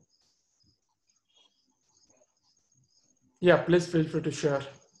 Kishore. Yeah, please feel free to share,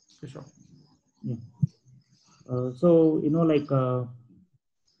 Kishore. Yeah. So we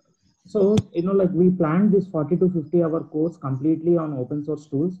planned this 40 to 50 hour course completely on open source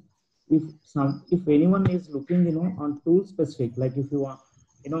tools. If anyone is looking on tool specific, like if you want,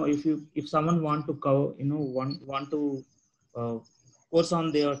 if someone want to cover, want to course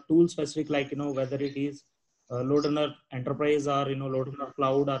on their tool specific, like whether it is load runner enterprise, or load runner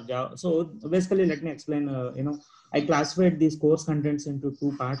cloud, or Java. So basically, let me explain. I classified these course contents into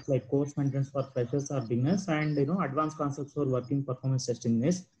two parts, like course contents for freshers or beginners, and advanced concepts for working performance test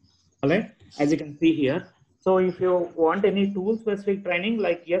engineers. All right, as you can see here. So if you want any tool specific training,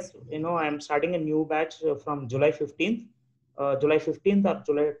 like, yes, I'm starting a new batch from July 15th, July 15th or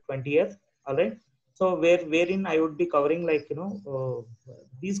July 20th. All right. So wherein I would be covering, like,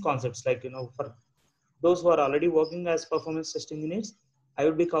 these concepts, like, for those who are already working as performance test engineers, I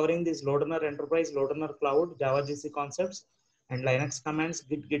would be covering this load runner enterprise, load runner cloud, Java GC concepts, and Linux commands,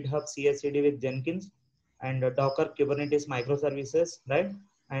 Git, GitHub, CI/CD with Jenkins, and Docker, Kubernetes microservices, right?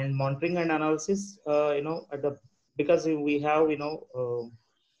 And monitoring and analysis, because we have, so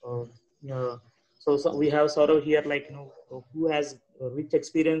we have Sourav here, like, who has rich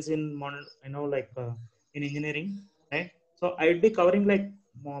experience in, in engineering, right? So I will be covering, like,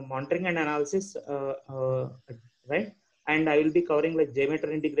 monitoring and analysis, right? And I will be covering, like,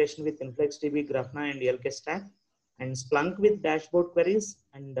 JMeter integration with InfluxDB, Grafana, and LK Stack, and Splunk with dashboard queries,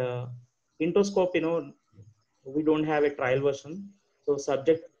 and Intoscope, we don't have a trial version. So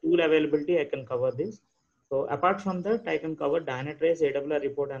subject tool availability, I can cover this. So apart from that, I can cover Dynatrace, AWR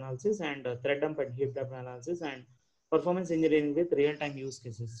report analysis, and thread dump and heap dump analysis, and performance engineering with real-time use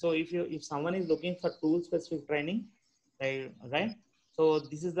cases. So if someone is looking for tool specific training, right? So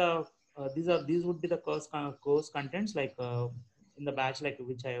this is the these would be the course contents, like in the batch, like,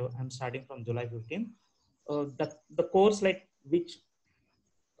 which I am starting from July 15th. The course, like, which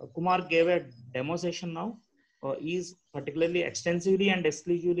Kumar gave a demo session now, is particularly extensively and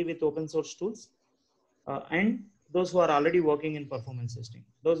exclusively with open source tools, and those who are already working in performance testing,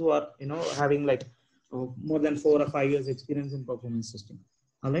 those who are having, like, more than 4 or 5 years experience in performance testing.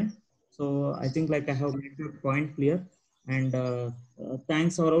 All right. So I think, like, I have made the point clear, and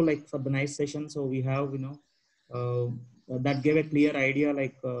thanks, Sourav, like, for the nice session. So we have that gave a clear idea,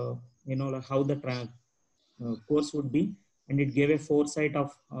 like, like how the course would be, and it gave a foresight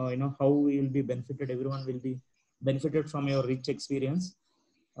of how we will be benefited, everyone will be benefited from your rich experience.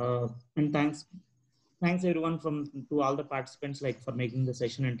 And thanks everyone to all the participants, like, for making the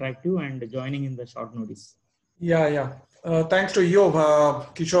session interactive and joining in the short notice. Yeah. Thanks to you,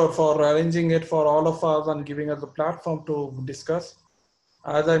 Kishore, for arranging it for all of us and giving us the platform to discuss.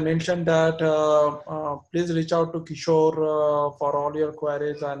 As I mentioned that, please reach out to Kishore for all your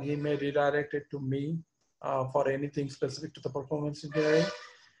queries, and he may redirect it to me for anything specific to the performance engineering.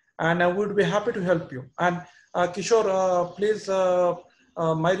 And I would be happy to help you. And Kishore, please,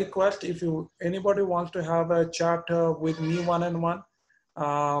 my request, if anybody wants to have a chat with me one-on-one,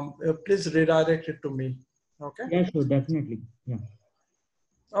 please redirect it to me. Okay. Yeah, sure, definitely. Yeah.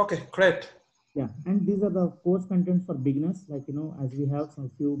 Okay, great. Yeah, and these are the course contents for beginners, like, as we have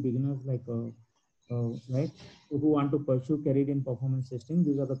some few beginners, like, right, who want to pursue career in performance testing.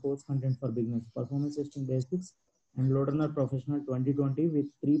 These are the course content for beginners: performance testing basics and load runner professional 2020,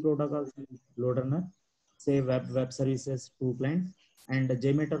 with 3 protocols in load runner, say web services, 2 clients, and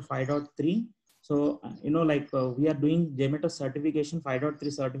JMeter 5.3. So we are doing JMeter certification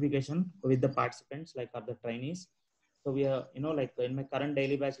 5.3 certification with the participants, like, are the trainees. So we are, like in my current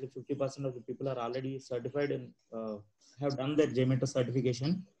daily batch, like 50% of the people are already certified and have done their JMeter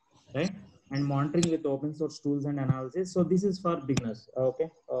certification, right? And monitoring with open source tools and analysis. So this is for beginners, okay?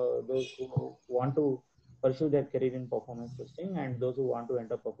 Those who want to pursue their career in performance testing and those who want to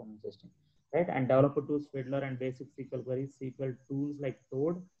enter performance testing, right? And developer tools, Fiddler and basic SQL queries, SQL tools like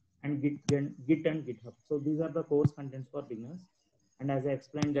Toad and Git and GitHub. So these are the course contents for beginners. And as I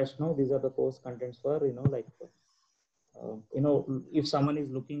explained just now, these are the course contents for, if someone is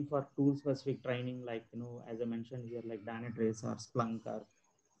looking for tool specific training, like, as I mentioned here, like Dynatrace or Splunk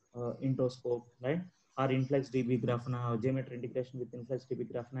or Intoscope, right? Or InfluxDB Grafana, or JMeter integration with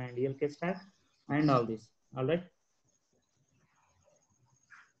InfluxDB Grafana and ELK stack and all this. All right.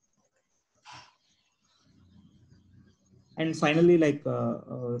 And finally, like,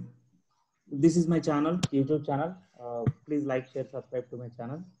 this is my channel, YouTube channel. Please like, share, subscribe to my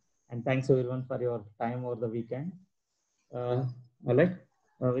channel. And thanks everyone for your time over the weekend. All right.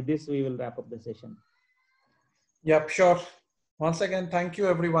 With this, we will wrap up the session. Yep, sure. Once again, thank you,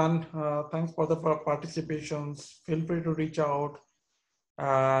 everyone. Thanks for the participations. Feel free to reach out.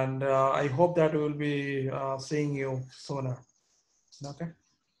 And I hope that we will be seeing you sooner. Okay.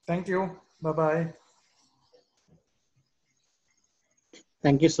 Thank you. Bye-bye.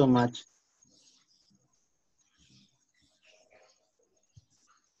 Thank you so much.